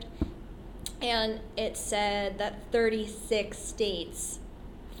postscript. And it said that 36 states,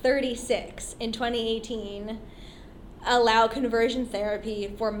 36 in 2018, allow conversion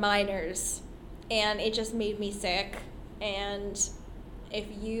therapy for minors. And it just made me sick. And if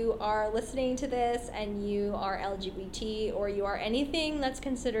you are listening to this and you are LGBT or you are anything that's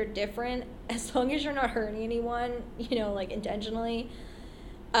considered different, as long as you're not hurting anyone, like intentionally,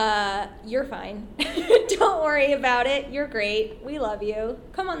 you're fine. Don't worry about it. You're great. We love you.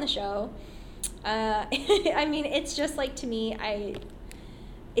 Come on the show. I mean, it's just like, to me, part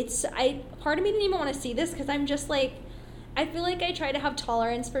of me didn't even want to see this because I'm just like, I feel like I try to have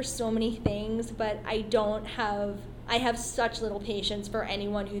tolerance for so many things, but I have such little patience for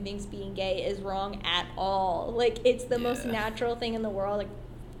anyone who thinks being gay is wrong at all. Like, it's the most natural thing in the world. Like,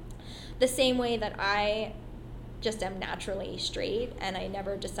 the same way that I just am naturally straight and I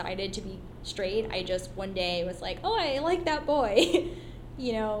never decided to be straight. I just one day was like, oh, I like that boy.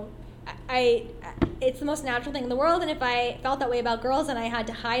 You know, it's the most natural thing in the world. And if I felt that way about girls and I had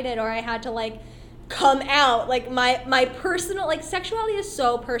to hide it, or I had to like come out, like my personal, like, sexuality is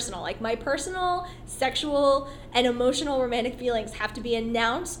so personal. Like, my personal sexual and emotional romantic feelings have to be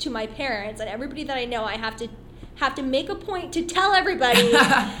announced to my parents and everybody that I know. I have to make a point to tell everybody.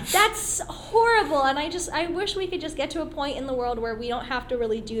 That's horrible. And I wish we could just get to a point in the world where we don't have to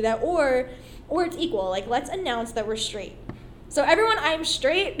really do that, or it's equal. Like, let's announce that we're straight. So everyone, I'm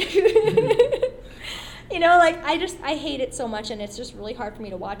straight. You know, like, I hate it so much, and it's just really hard for me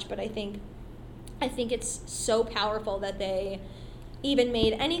to watch, but I think it's so powerful that they even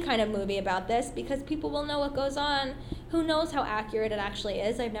made any kind of movie about this, because people will know what goes on. Who knows how accurate it actually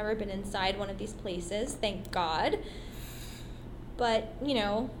is? I've never been inside one of these places, thank God. But, you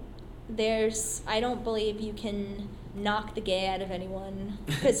know, I don't believe you can knock the gay out of anyone,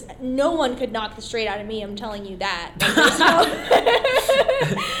 because no one could knock the straight out of me, I'm telling you that.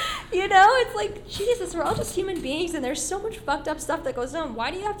 You know, it's like, Jesus, we're all just human beings, and there's so much fucked up stuff that goes on.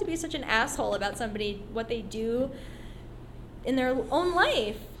 Why do you have to be such an asshole about somebody, what they do in their own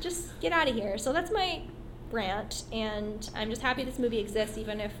life? Just get out of here. So that's my rant, and I'm just happy this movie exists,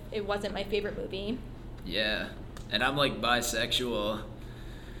 even if it wasn't my favorite movie. Yeah, and I'm like bisexual,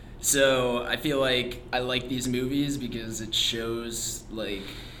 so I feel like I like these movies because it shows like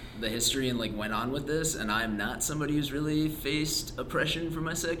the history and like went on with this, and I'm not somebody who's really faced oppression for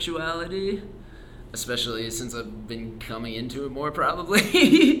my sexuality, especially since I've been coming into it more,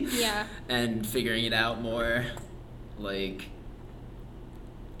 probably. Yeah. And figuring it out more, like,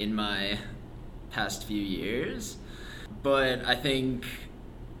 in my past few years. But I think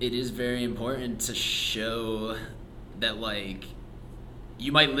it is very important to show that, like,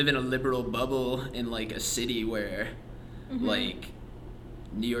 you might live in a liberal bubble in, like, a city where, like,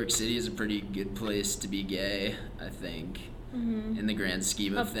 New York City is a pretty good place to be gay, I think, in the grand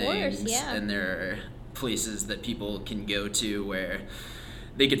scheme of things. Course, yeah. And there are places that people can go to where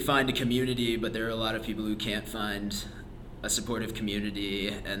they could find a community, but there are a lot of people who can't find a supportive community,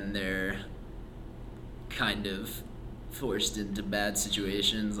 and they're kind of forced into bad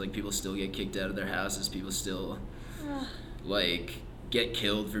situations. Like, people still get kicked out of their houses, people still like get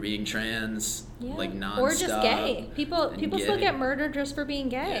killed for being trans, like, nonstop. Or just gay. People gay. still get murdered just for being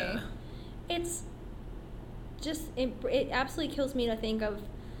gay. Yeah. It's just, it absolutely kills me to think of,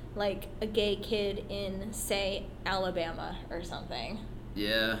 like, a gay kid in, say, Alabama or something.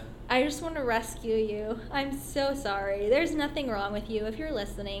 Yeah. I just want to rescue you. I'm so sorry. There's nothing wrong with you. If you're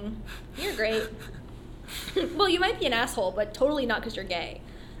listening, you're great. Well, you might be an asshole, but totally not because you're gay.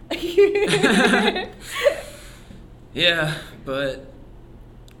 Yeah, but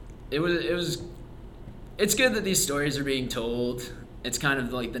it's good that these stories are being told. It's kind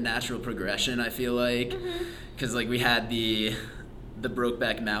of like the natural progression, I feel like, because like we had the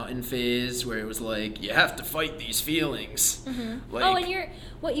Brokeback Mountain phase where it was like, you have to fight these feelings. Like, and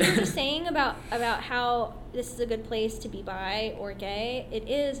what you were just saying about how this is a good place to be bi or gay, it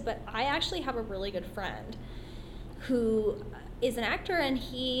is, but I actually have a really good friend who is an actor, and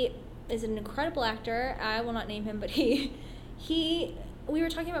he is an incredible actor. I will not name him, but we were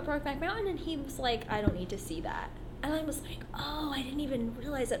talking about Brokeback Mountain, and he was like, I don't need to see that. And I was like, oh, I didn't even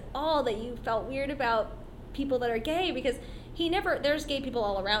realize at all that you felt weird about people that are gay, because there's gay people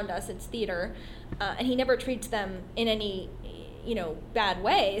all around us, it's theater, and he never treats them in any, bad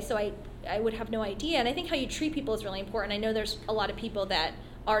way, so I would have no idea. And I think how you treat people is really important. I know there's a lot of people that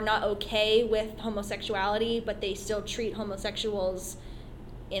are not okay with homosexuality, but they still treat homosexuals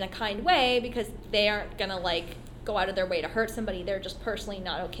in a kind way because they aren't gonna, like, go out of their way to hurt somebody. They're just personally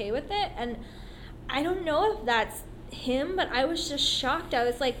not okay with it. And I don't know if that's him, but I was just shocked. I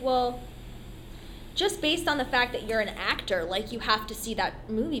was like, well, just based on the fact that you're an actor, like, you have to see that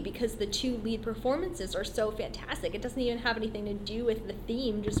movie because the two lead performances are so fantastic. It doesn't even have anything to do with the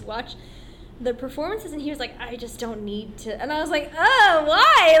theme. Just watch the performances. And he was like, I just don't need to. And I was like, oh,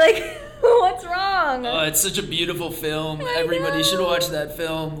 why? Like, what's wrong? Oh, it's such a beautiful film. Everybody should watch that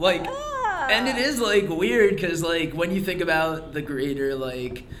film. Like, and it is, like, weird because, like, when you think about the greater,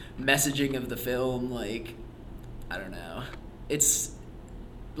 like, messaging of the film, like, I don't know. It's,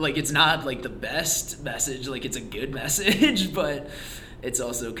 like, it's not, like, the best message. Like, it's a good message, but it's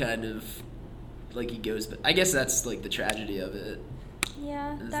also kind of like he goes, but I guess that's like the tragedy of it.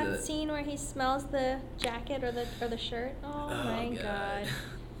 Yeah, that scene where he smells the jacket or the shirt. Oh my god.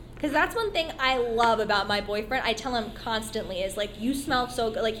 Because that's one thing I love about my boyfriend. I tell him constantly is like, you smell so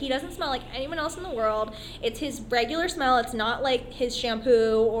good. Like, he doesn't smell like anyone else in the world. It's his regular smell. It's not like his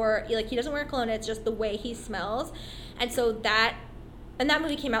shampoo or like he doesn't wear cologne. It's just the way he smells. And so that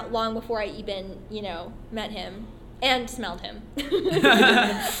movie came out long before I even, met him and smelled him.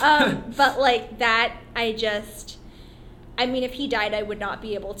 But like that, I mean, if he died, I would not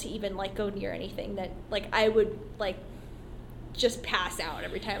be able to even like go near anything that like I would like just pass out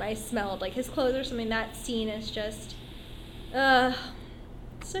every time I smelled like his clothes or something. That scene is just so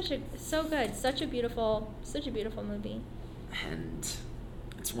good. Such a beautiful movie. And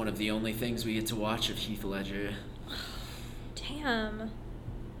it's one of the only things we get to watch of Heath Ledger. Damn.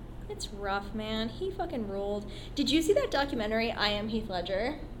 It's rough, man. He fucking ruled. Did you see that documentary, I Am Heath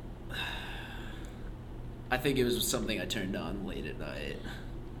Ledger? I think it was something I turned on late at night.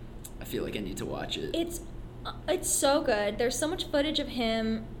 I feel like I need to watch it. It's so good. There's so much footage of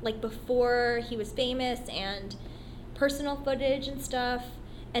him, like, before he was famous and personal footage and stuff.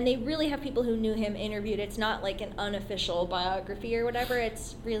 And they really have people who knew him interviewed. It's not, like, an unofficial biography or whatever.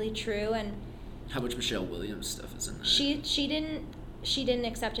 It's really true. And how much Michelle Williams stuff is in there? She didn't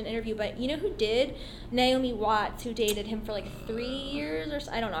accept an interview, but you know who did? Naomi Watts, who dated him for, like, 3 years or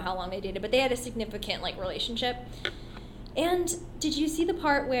so. I don't know how long they dated, but they had a significant, like, relationship. And did you see the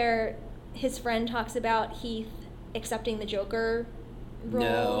part where his friend talks about Heath accepting the Joker role?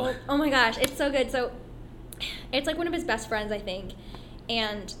 No. Oh my gosh, it's so good. So it's like one of his best friends, I think,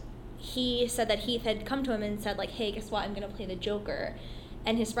 and he said that Heath had come to him and said like, hey, guess what, I'm gonna play the Joker.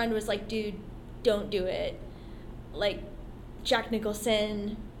 And his friend was like, dude, don't do it. Like, Jack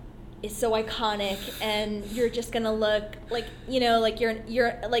Nicholson is so iconic and you're just gonna look like, like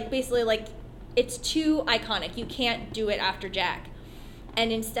you're like, basically like, it's too iconic, you can't do it after Jack.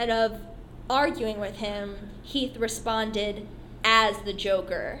 And instead of arguing with him, Heath responded as the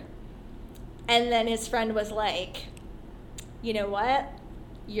Joker. And then his friend was like, you know what?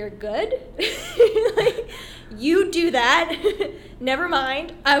 You're good. Like, you do that. Never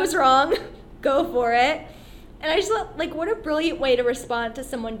mind. I was wrong. Go for it. And I just thought, like, what a brilliant way to respond to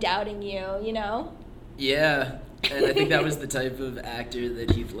someone doubting you, Yeah. And I think that was the type of actor that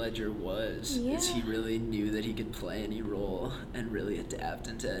Heath Ledger was. Yeah. Is he really knew that he could play any role and really adapt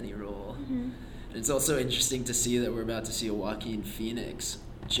into any role. Mm-hmm. And it's also interesting to see that we're about to see a Joaquin Phoenix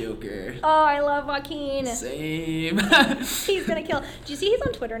Joker. Oh, I love Joaquin. Same. He's gonna kill. Do you see he's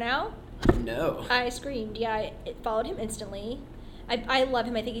on Twitter now? No. I screamed. Yeah, I followed him instantly. I love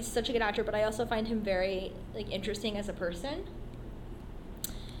him. I think he's such a good actor, but I also find him very like interesting as a person.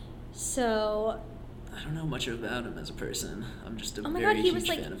 So I don't know much about him as a person. I'm just a very God, he huge was,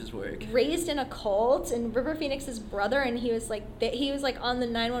 like, fan of his work. Raised in a cult, and River Phoenix's brother, and he was like on the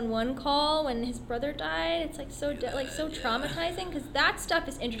 911 call when his brother died. It's like so traumatizing, because that stuff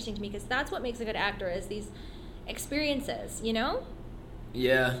is interesting to me, because that's what makes a good actor, is these experiences,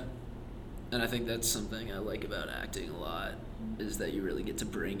 Yeah. And I think that's something I like about acting a lot, is that you really get to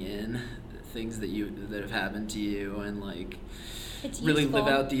bring in things that have happened to you and like it's really useful.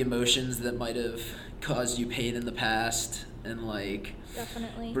 live out the emotions that might have caused you pain in the past and like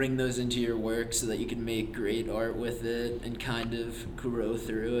Definitely bring those into your work so that you can make great art with it and kind of grow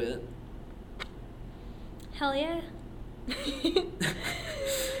through it. Hell yeah.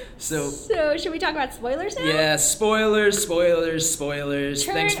 So should we talk about spoilers now? Yeah, spoilers.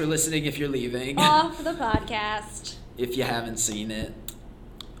 Turn Thanks for listening if you're leaving. off the podcast. If you haven't seen it.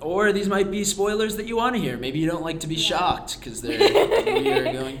 Or these might be spoilers that you want to hear. Maybe you don't like to be shocked, because we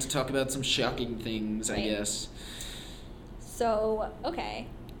are going to talk about some shocking things, I guess. So, okay.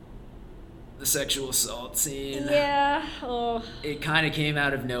 The sexual assault scene. Yeah. Oh. It kind of came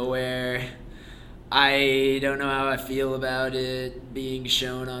out of nowhere. I don't know how I feel about it being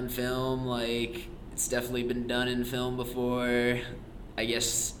shown on film. Like, it's definitely been done in film before. I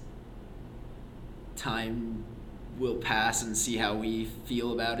guess time will pass and see how we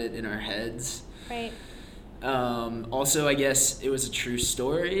feel about it in our heads. Right. Also, I guess it was a true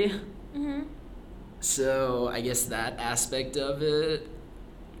story. Mm-hmm. So I guess that aspect of it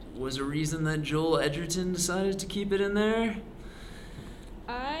was a reason that Joel Edgerton decided to keep it in there.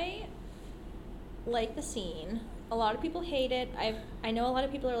 I like the scene. A lot of people hate it. I know a lot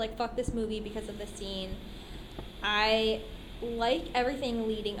of people are like, fuck this movie because of the scene. I like everything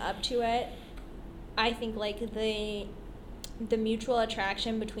leading up to it. I think like the mutual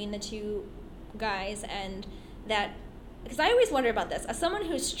attraction between the two guys, and that, because I always wonder about this as someone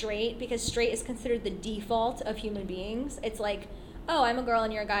who's straight, because straight is considered the default of human beings. It's like, oh, I'm a girl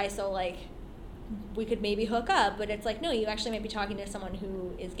and you're a guy, so like we could maybe hook up, but it's like, no, you actually might be talking to someone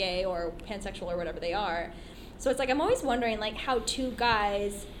who is gay or pansexual or whatever they are. So it's like, I'm always wondering, like, how two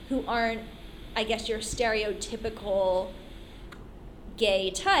guys who aren't, I guess, your stereotypical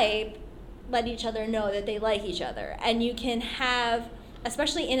gay type let each other know that they like each other. And you can have,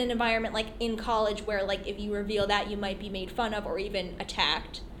 especially in an environment like in college where, like, if you reveal that, you might be made fun of or even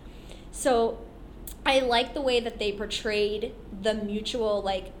attacked. So I like the way that they portrayed the mutual,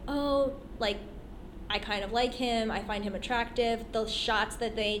 like, oh, like, I kind of like him, I find him attractive, those shots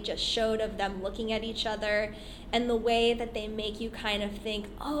that they just showed of them looking at each other, and the way that they make you kind of think,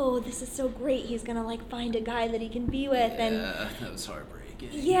 oh, this is so great, he's gonna, like, find a guy that he can be with. Yeah, and that was heartbreaking.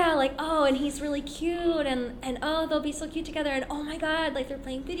 yeah, like, oh, and he's really cute, and oh, they'll be so cute together, and oh my god, like, they're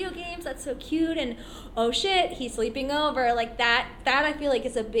playing video games, that's so cute, and oh shit, he's sleeping over, like, that I feel like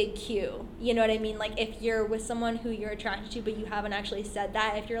is a big cue, you know what I mean? Like, if you're with someone who you're attracted to, but you haven't actually said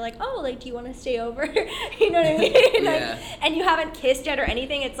that, if you're like, oh, like, do you want to stay over? You know what I mean? Yeah. And you haven't kissed yet or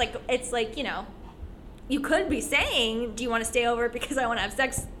anything, it's like, you know, you could be saying, do you want to stay over because I want to have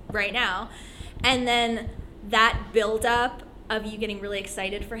sex right now? And then that build up of you getting really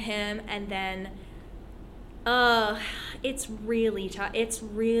excited for him, and then it's really tough. It's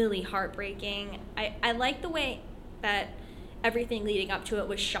really heartbreaking. I like the way that everything leading up to it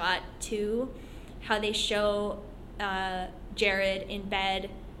was shot too, how they show Jared in bed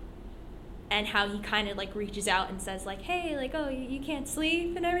and how he kind of, like, reaches out and says, like, hey, like, oh, you can't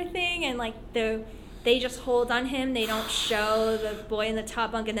sleep and everything, and, like, they just hold on him. They don't show the boy in the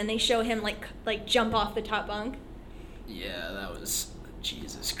top bunk, and then they show him like jump off the top bunk. Yeah, that was,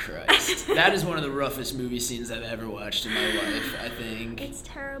 Jesus Christ. That is one of the roughest movie scenes I've ever watched in my life, I think. It's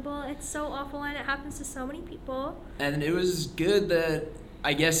terrible. It's so awful, and it happens to so many people. And it was good that,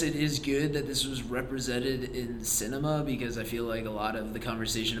 I guess it is good that this was represented in cinema, because I feel like a lot of the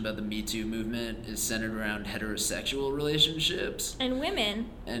conversation about the Me Too movement is centered around heterosexual relationships. And women.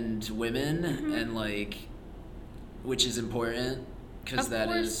 Mm-hmm. And, like, which is important, because that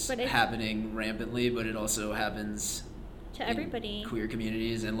is happening rampantly, but it also happens to everybody. Queer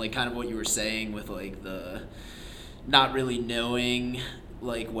communities, and, like, kind of what you were saying with, like, the not really knowing,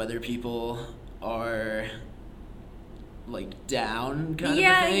 like, whether people are, like, down kind of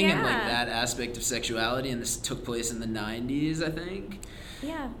a thing, and, like, that aspect of sexuality, and this took place in the 90s, I think.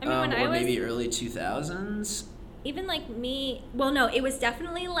 Yeah. I mean, when I was... maybe early 2000s. Even, like, me... Well, no, it was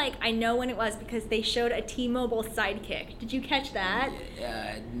definitely, like, I know when it was because they showed a T-Mobile Sidekick. Did you catch that?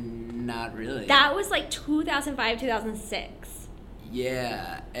 Yeah, not really. That was, like, 2005, 2006.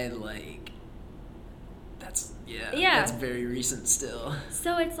 Yeah, and, like, that's very recent still.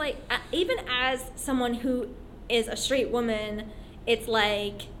 So it's, like, even as someone who is a straight woman, it's,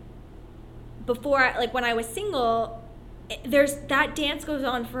 like, before, like, when I was single... There's that dance goes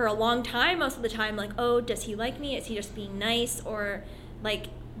on for a long time most of the time, like, oh, does he like me? Is he just being nice? Or, like,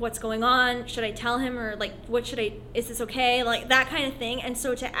 what's going on? Should I tell him? Or, like, is this okay? Like, that kind of thing. And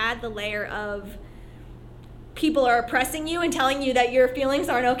so to add the layer of people are oppressing you and telling you that your feelings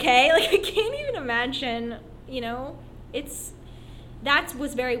aren't okay, like, I can't even imagine, you know, that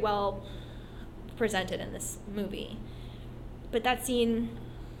was very well presented in this movie. But that scene...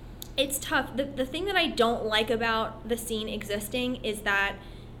 It's tough. The thing that I don't like about the scene existing is that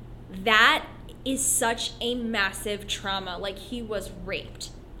is such a massive trauma. Like, he was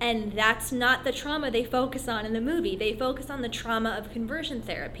raped. And that's not the trauma they focus on in the movie. They focus on the trauma of conversion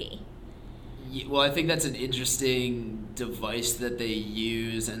therapy. Yeah, well, I think that's an interesting device that they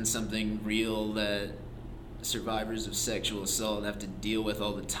use, and something real that survivors of sexual assault have to deal with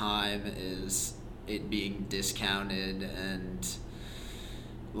all the time, is it being discounted and...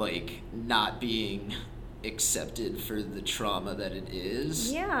 like, not being accepted for the trauma that it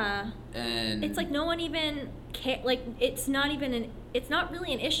is. Yeah. And it's like no one even like, it's not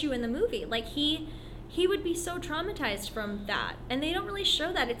really an issue in the movie. Like, he would be so traumatized from that, and they don't really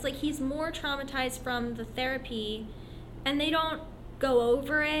show that. It's like he's more traumatized from the therapy, and they don't go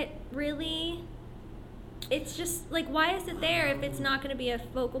over it really. It's just, like, why is it there if it's not going to be a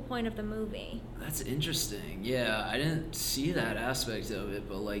focal point of the movie? That's interesting. Yeah, I didn't see that aspect of it,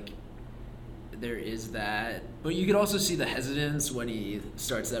 but, like, there is that. But you could also see the hesitance when he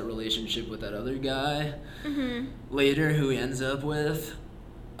starts that relationship with that other guy later, who he ends up with.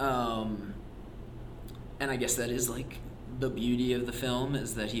 And I guess that is, like, the beauty of the film,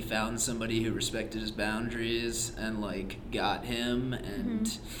 is that he found somebody who respected his boundaries and, like, got him,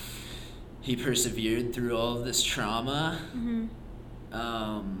 and... he persevered through all of this trauma.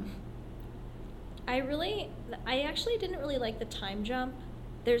 I actually didn't really like the time jump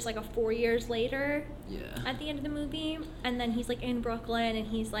there's like a 4 years later Yeah. at the end of the movie, and then he's like in Brooklyn and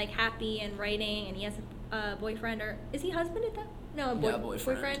he's like happy and writing, and he has a boyfriend, or is he husband at that? No,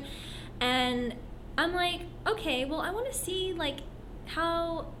 boyfriend. And I'm like, okay, well, I want to see like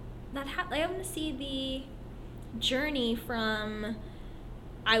how that I want to see the journey from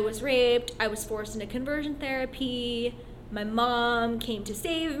I was raped, I was forced into conversion therapy, my mom came to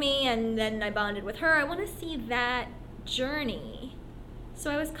save me, and then I bonded with her. I want to see that journey.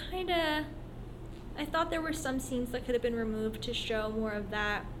 So I thought there were some scenes that could have been removed to show more of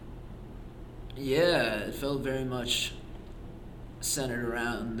that. Yeah, it felt very much centered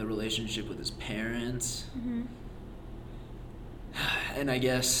around the relationship with his parents. Mm-hmm. And I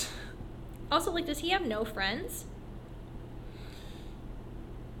guess... Also, like, does he have no friends?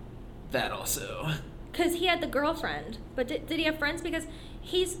 That also. Because he had the girlfriend. But did he have friends? Because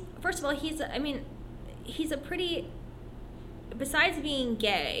first of all, he's a pretty... Besides being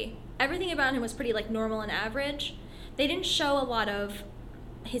gay, everything about him was pretty, like, normal and average. They didn't show a lot of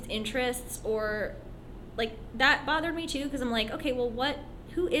his interests, or like that bothered me too, because I'm like, okay, well,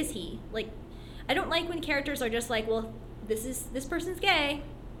 who is he? Like, I don't like when characters are just like, well, this person's gay.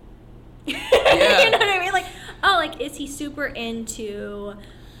 Yeah. You know what I mean? Like, oh, like, is he super into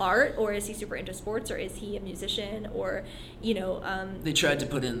art, or is he super into sports, or is he a musician, or they tried to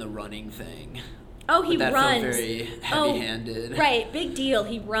put in the running thing. Oh, he but that runs. felt very heavy-handed. Oh, right, big deal.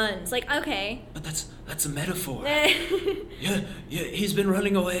 He runs. Like, okay. But that's a metaphor. yeah, he's been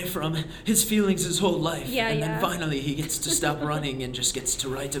running away from his feelings his whole life. Yeah, and yeah. then finally he gets to stop running and just gets to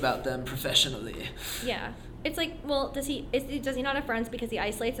write about them professionally. Yeah. It's like, well, does he not have friends because he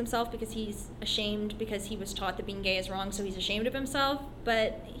isolates himself because he's ashamed, because he was taught that being gay is wrong, so he's ashamed of himself?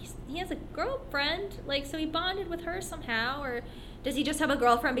 But he has a girlfriend, like, so he bonded with her somehow, or does he just have a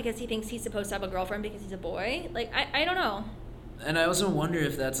girlfriend because he thinks he's supposed to have a girlfriend because he's a boy? Like, I don't know. And I also wonder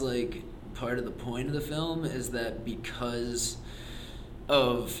if that's, like, part of the point of the film, is that because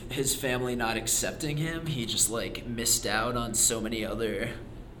of his family not accepting him, he just, like, missed out on so many other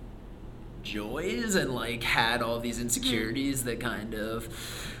joys and, like, had all these insecurities that kind of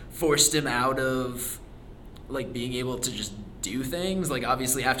forced him out of, like, being able to just do things. Like,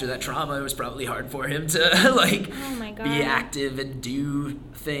 obviously after that trauma, it was probably hard for him to, like, oh my God, be active and do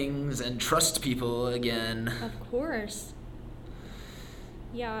things and trust people again. Of course.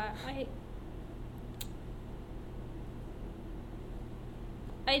 Yeah,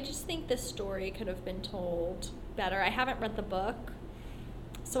 I just think the story could have been told better. I haven't read the book,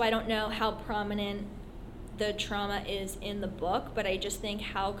 so I don't know how prominent the trauma is in the book, but I just think,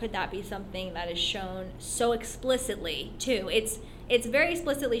 how could that be something that is shown so explicitly too? It's very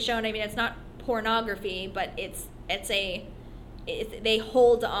explicitly shown. I mean, it's not pornography, but they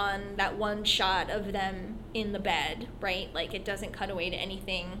hold on that one shot of them in the bed, right? Like, it doesn't cut away to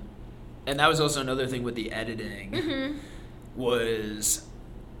anything. And that was also another thing with the editing. Mm-hmm. Was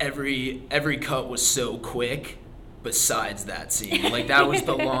every cut was so quick besides that scene. Like, that was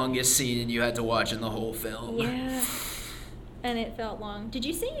the longest scene you had to watch in the whole film. Yeah. And it felt long. Did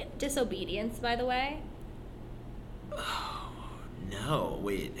you see Disobedience, by the way? Oh, no.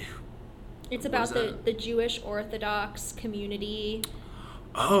 Wait. It's about the Jewish Orthodox community.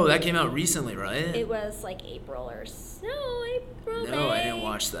 Oh, that came out recently, right? It was like April, No, May. I didn't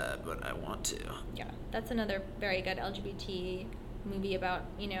watch that, but I want to. Yeah, that's another very good LGBT movie about,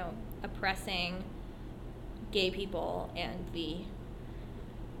 oppressing gay people and the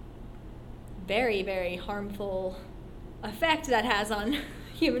very, very harmful effect that has on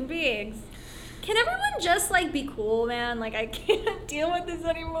human beings. Can everyone just, like, be cool, man? Like, I can't deal with this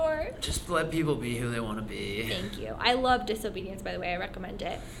anymore. Just let people be who they want to be. Thank you. I love Disobedience, by the way. I recommend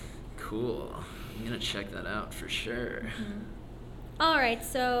it. Cool. I'm going to check that out for sure. Mm-hmm. All right,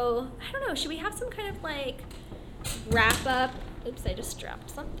 so, I don't know. Should we have some kind of, like, wrap-up? Oops, I just dropped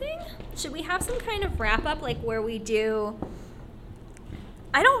something. Should we have some kind of wrap-up, like, where we do...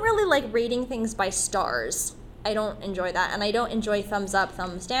 I don't really like rating things by stars. I don't enjoy that. And I don't enjoy thumbs up,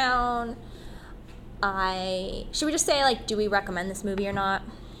 thumbs down. Should we just say, like, do we recommend this movie or not?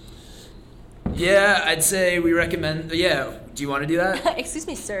 Yeah, I'd say we recommend... Yeah, do you want to do that? Excuse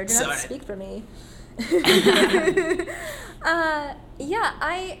me, sir. Do not speak for me. Yeah,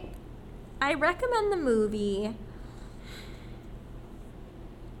 I recommend the movie.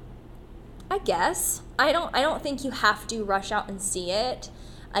 I guess. I don't think you have to rush out and see it.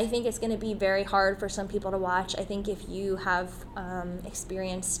 I think it's going to be very hard for some people to watch. I think if you have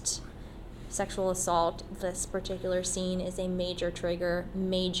experienced sexual assault, this particular scene is a major trigger.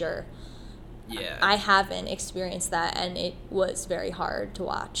 Major. Yeah. I haven't experienced that, and it was very hard to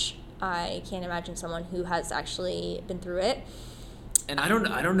watch. I can't imagine someone who has actually been through it. And I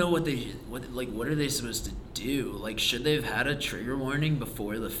don't know what what are they supposed to do? Like, should they have had a trigger warning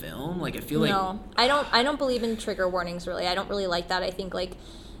before the film? Like, I feel like No, I don't believe in trigger warnings. Really, I don't really like that. I think like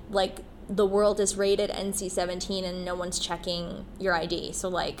the world is rated NC-17 and no one's checking your ID. So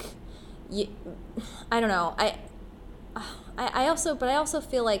like, I don't know. I also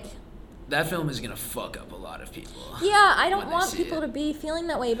feel like that film is gonna fuck up a lot of people. Yeah, I don't want people to be feeling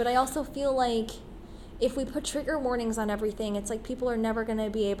that way, but I also feel like if we put trigger warnings on everything, it's like people are never gonna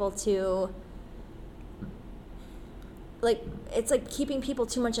be able to. Like, it's like keeping people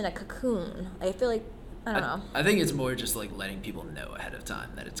too much in a cocoon. I feel like, I don't know. I think it's more just like letting people know ahead of time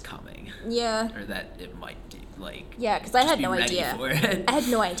that it's coming. Yeah. Or that it might do, like. Yeah, because I had no ready idea. for it. I had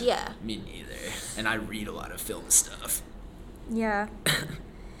no idea. Me neither. And I read a lot of film stuff. Yeah.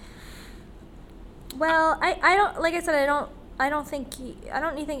 Well, I don't, like I said, I don't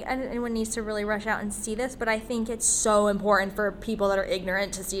think anyone needs to really rush out and see this, but I think it's so important for people that are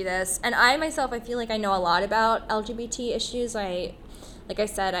ignorant to see this. And I myself, I feel like I know a lot about LGBT issues. Like I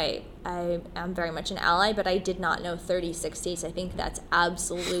said, I am very much an ally, but I did not know 36 states. I think that's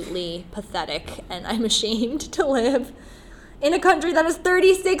absolutely pathetic, and I'm ashamed to live in a country that has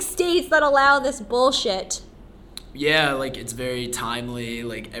 36 states that allow this bullshit. Yeah, like, it's very timely.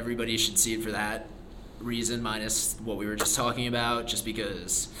 Like, everybody should see it for that reason, minus what we were just talking about, just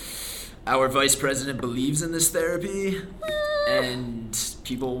because our vice president believes in this therapy and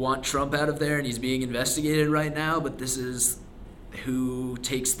people want Trump out of there and he's being investigated right now, but this is who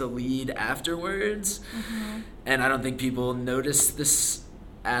takes the lead afterwards. Mm-hmm. And I don't think people notice this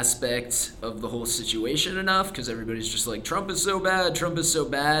aspect of the whole situation enough, because everybody's just like, Trump is so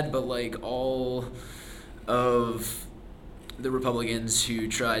bad, but like all of the Republicans who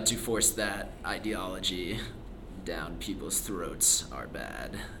tried to force that ideology down people's throats are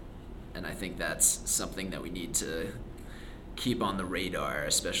bad. And I think that's something that we need to keep on the radar,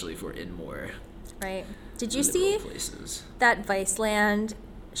 especially if we're in more right. Did you see places. That Viceland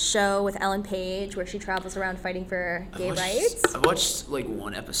show with Ellen Page where she travels around fighting for gay rights? I watched like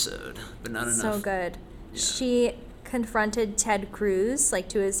one episode, but not enough. So good. Yeah. She confronted Ted Cruz, like,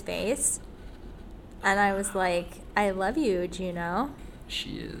 to his face. And I was like, I love you, Juno.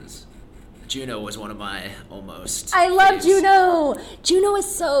 She is. Juno was one of my almost. I love Juno. Juno is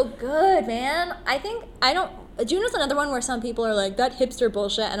so good, man. Juno's another one where some people are like, that hipster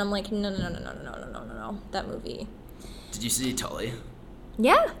bullshit, and I'm like, no, that movie. Did you see Tully?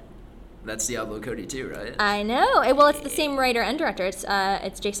 Yeah. That's Diablo Cody too, right? I know. Well, it's the same writer and director.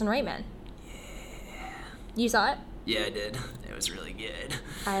 It's Jason Reitman. Yeah. You saw it? Yeah, I did. It was really good.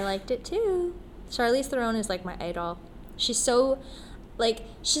 I liked it too. Charlize Theron is like my idol. She's so, like,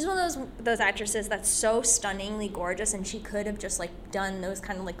 she's one of those actresses that's so stunningly gorgeous, and she could have just like done those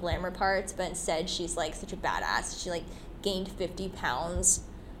kind of like glamour parts, but instead she's like such a badass. She like gained 50 pounds.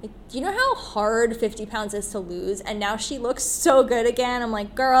 Like, do you know how hard 50 pounds is to lose? And now she looks so good again. I'm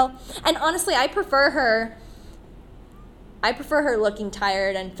like, girl. And honestly, I prefer her looking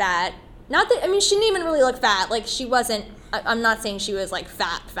tired and fat. Not that, I mean, she didn't even really look fat. Like, she wasn't, I'm not saying she was like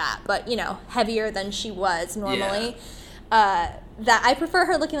fat, but, you know, heavier than she was normally. Yeah. That I prefer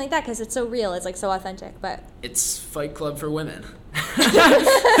her looking like that because it's so real. It's like so authentic. But it's Fight Club for women.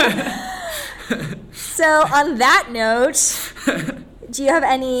 So on that note, do you have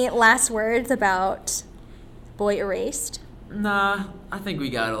any last words about Boy Erased? Nah, I think we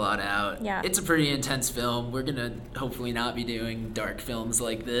got a lot out. Yeah. It's a pretty intense film. We're going to hopefully not be doing dark films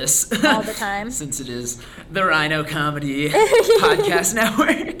like this. All the time. Since it is the Rhino Comedy Podcast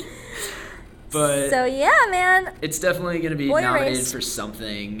Network. But so, yeah, man. It's definitely going to be Boy nominated Erased. for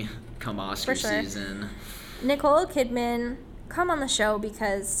something come Oscar season. Nicole Kidman, come on the show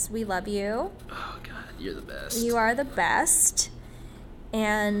because we love you. Oh, God, you're the best. You are the best.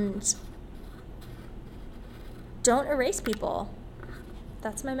 And don't erase people.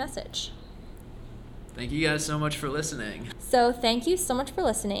 That's my message. Thank you guys so much for listening. So thank you so much for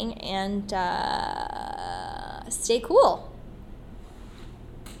listening, and stay cool.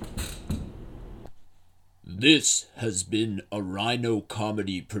 This has been a Rhino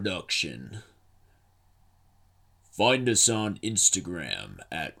Comedy production. Find us on Instagram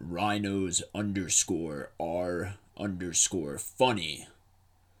at rhinos_r_funny.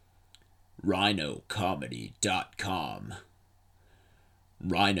 rhinocomedy.com.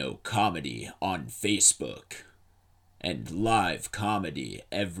 Rhino Comedy on Facebook. And live comedy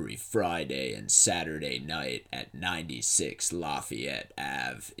every Friday and Saturday night at 96 Lafayette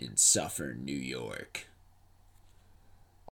Ave in Suffern, New York.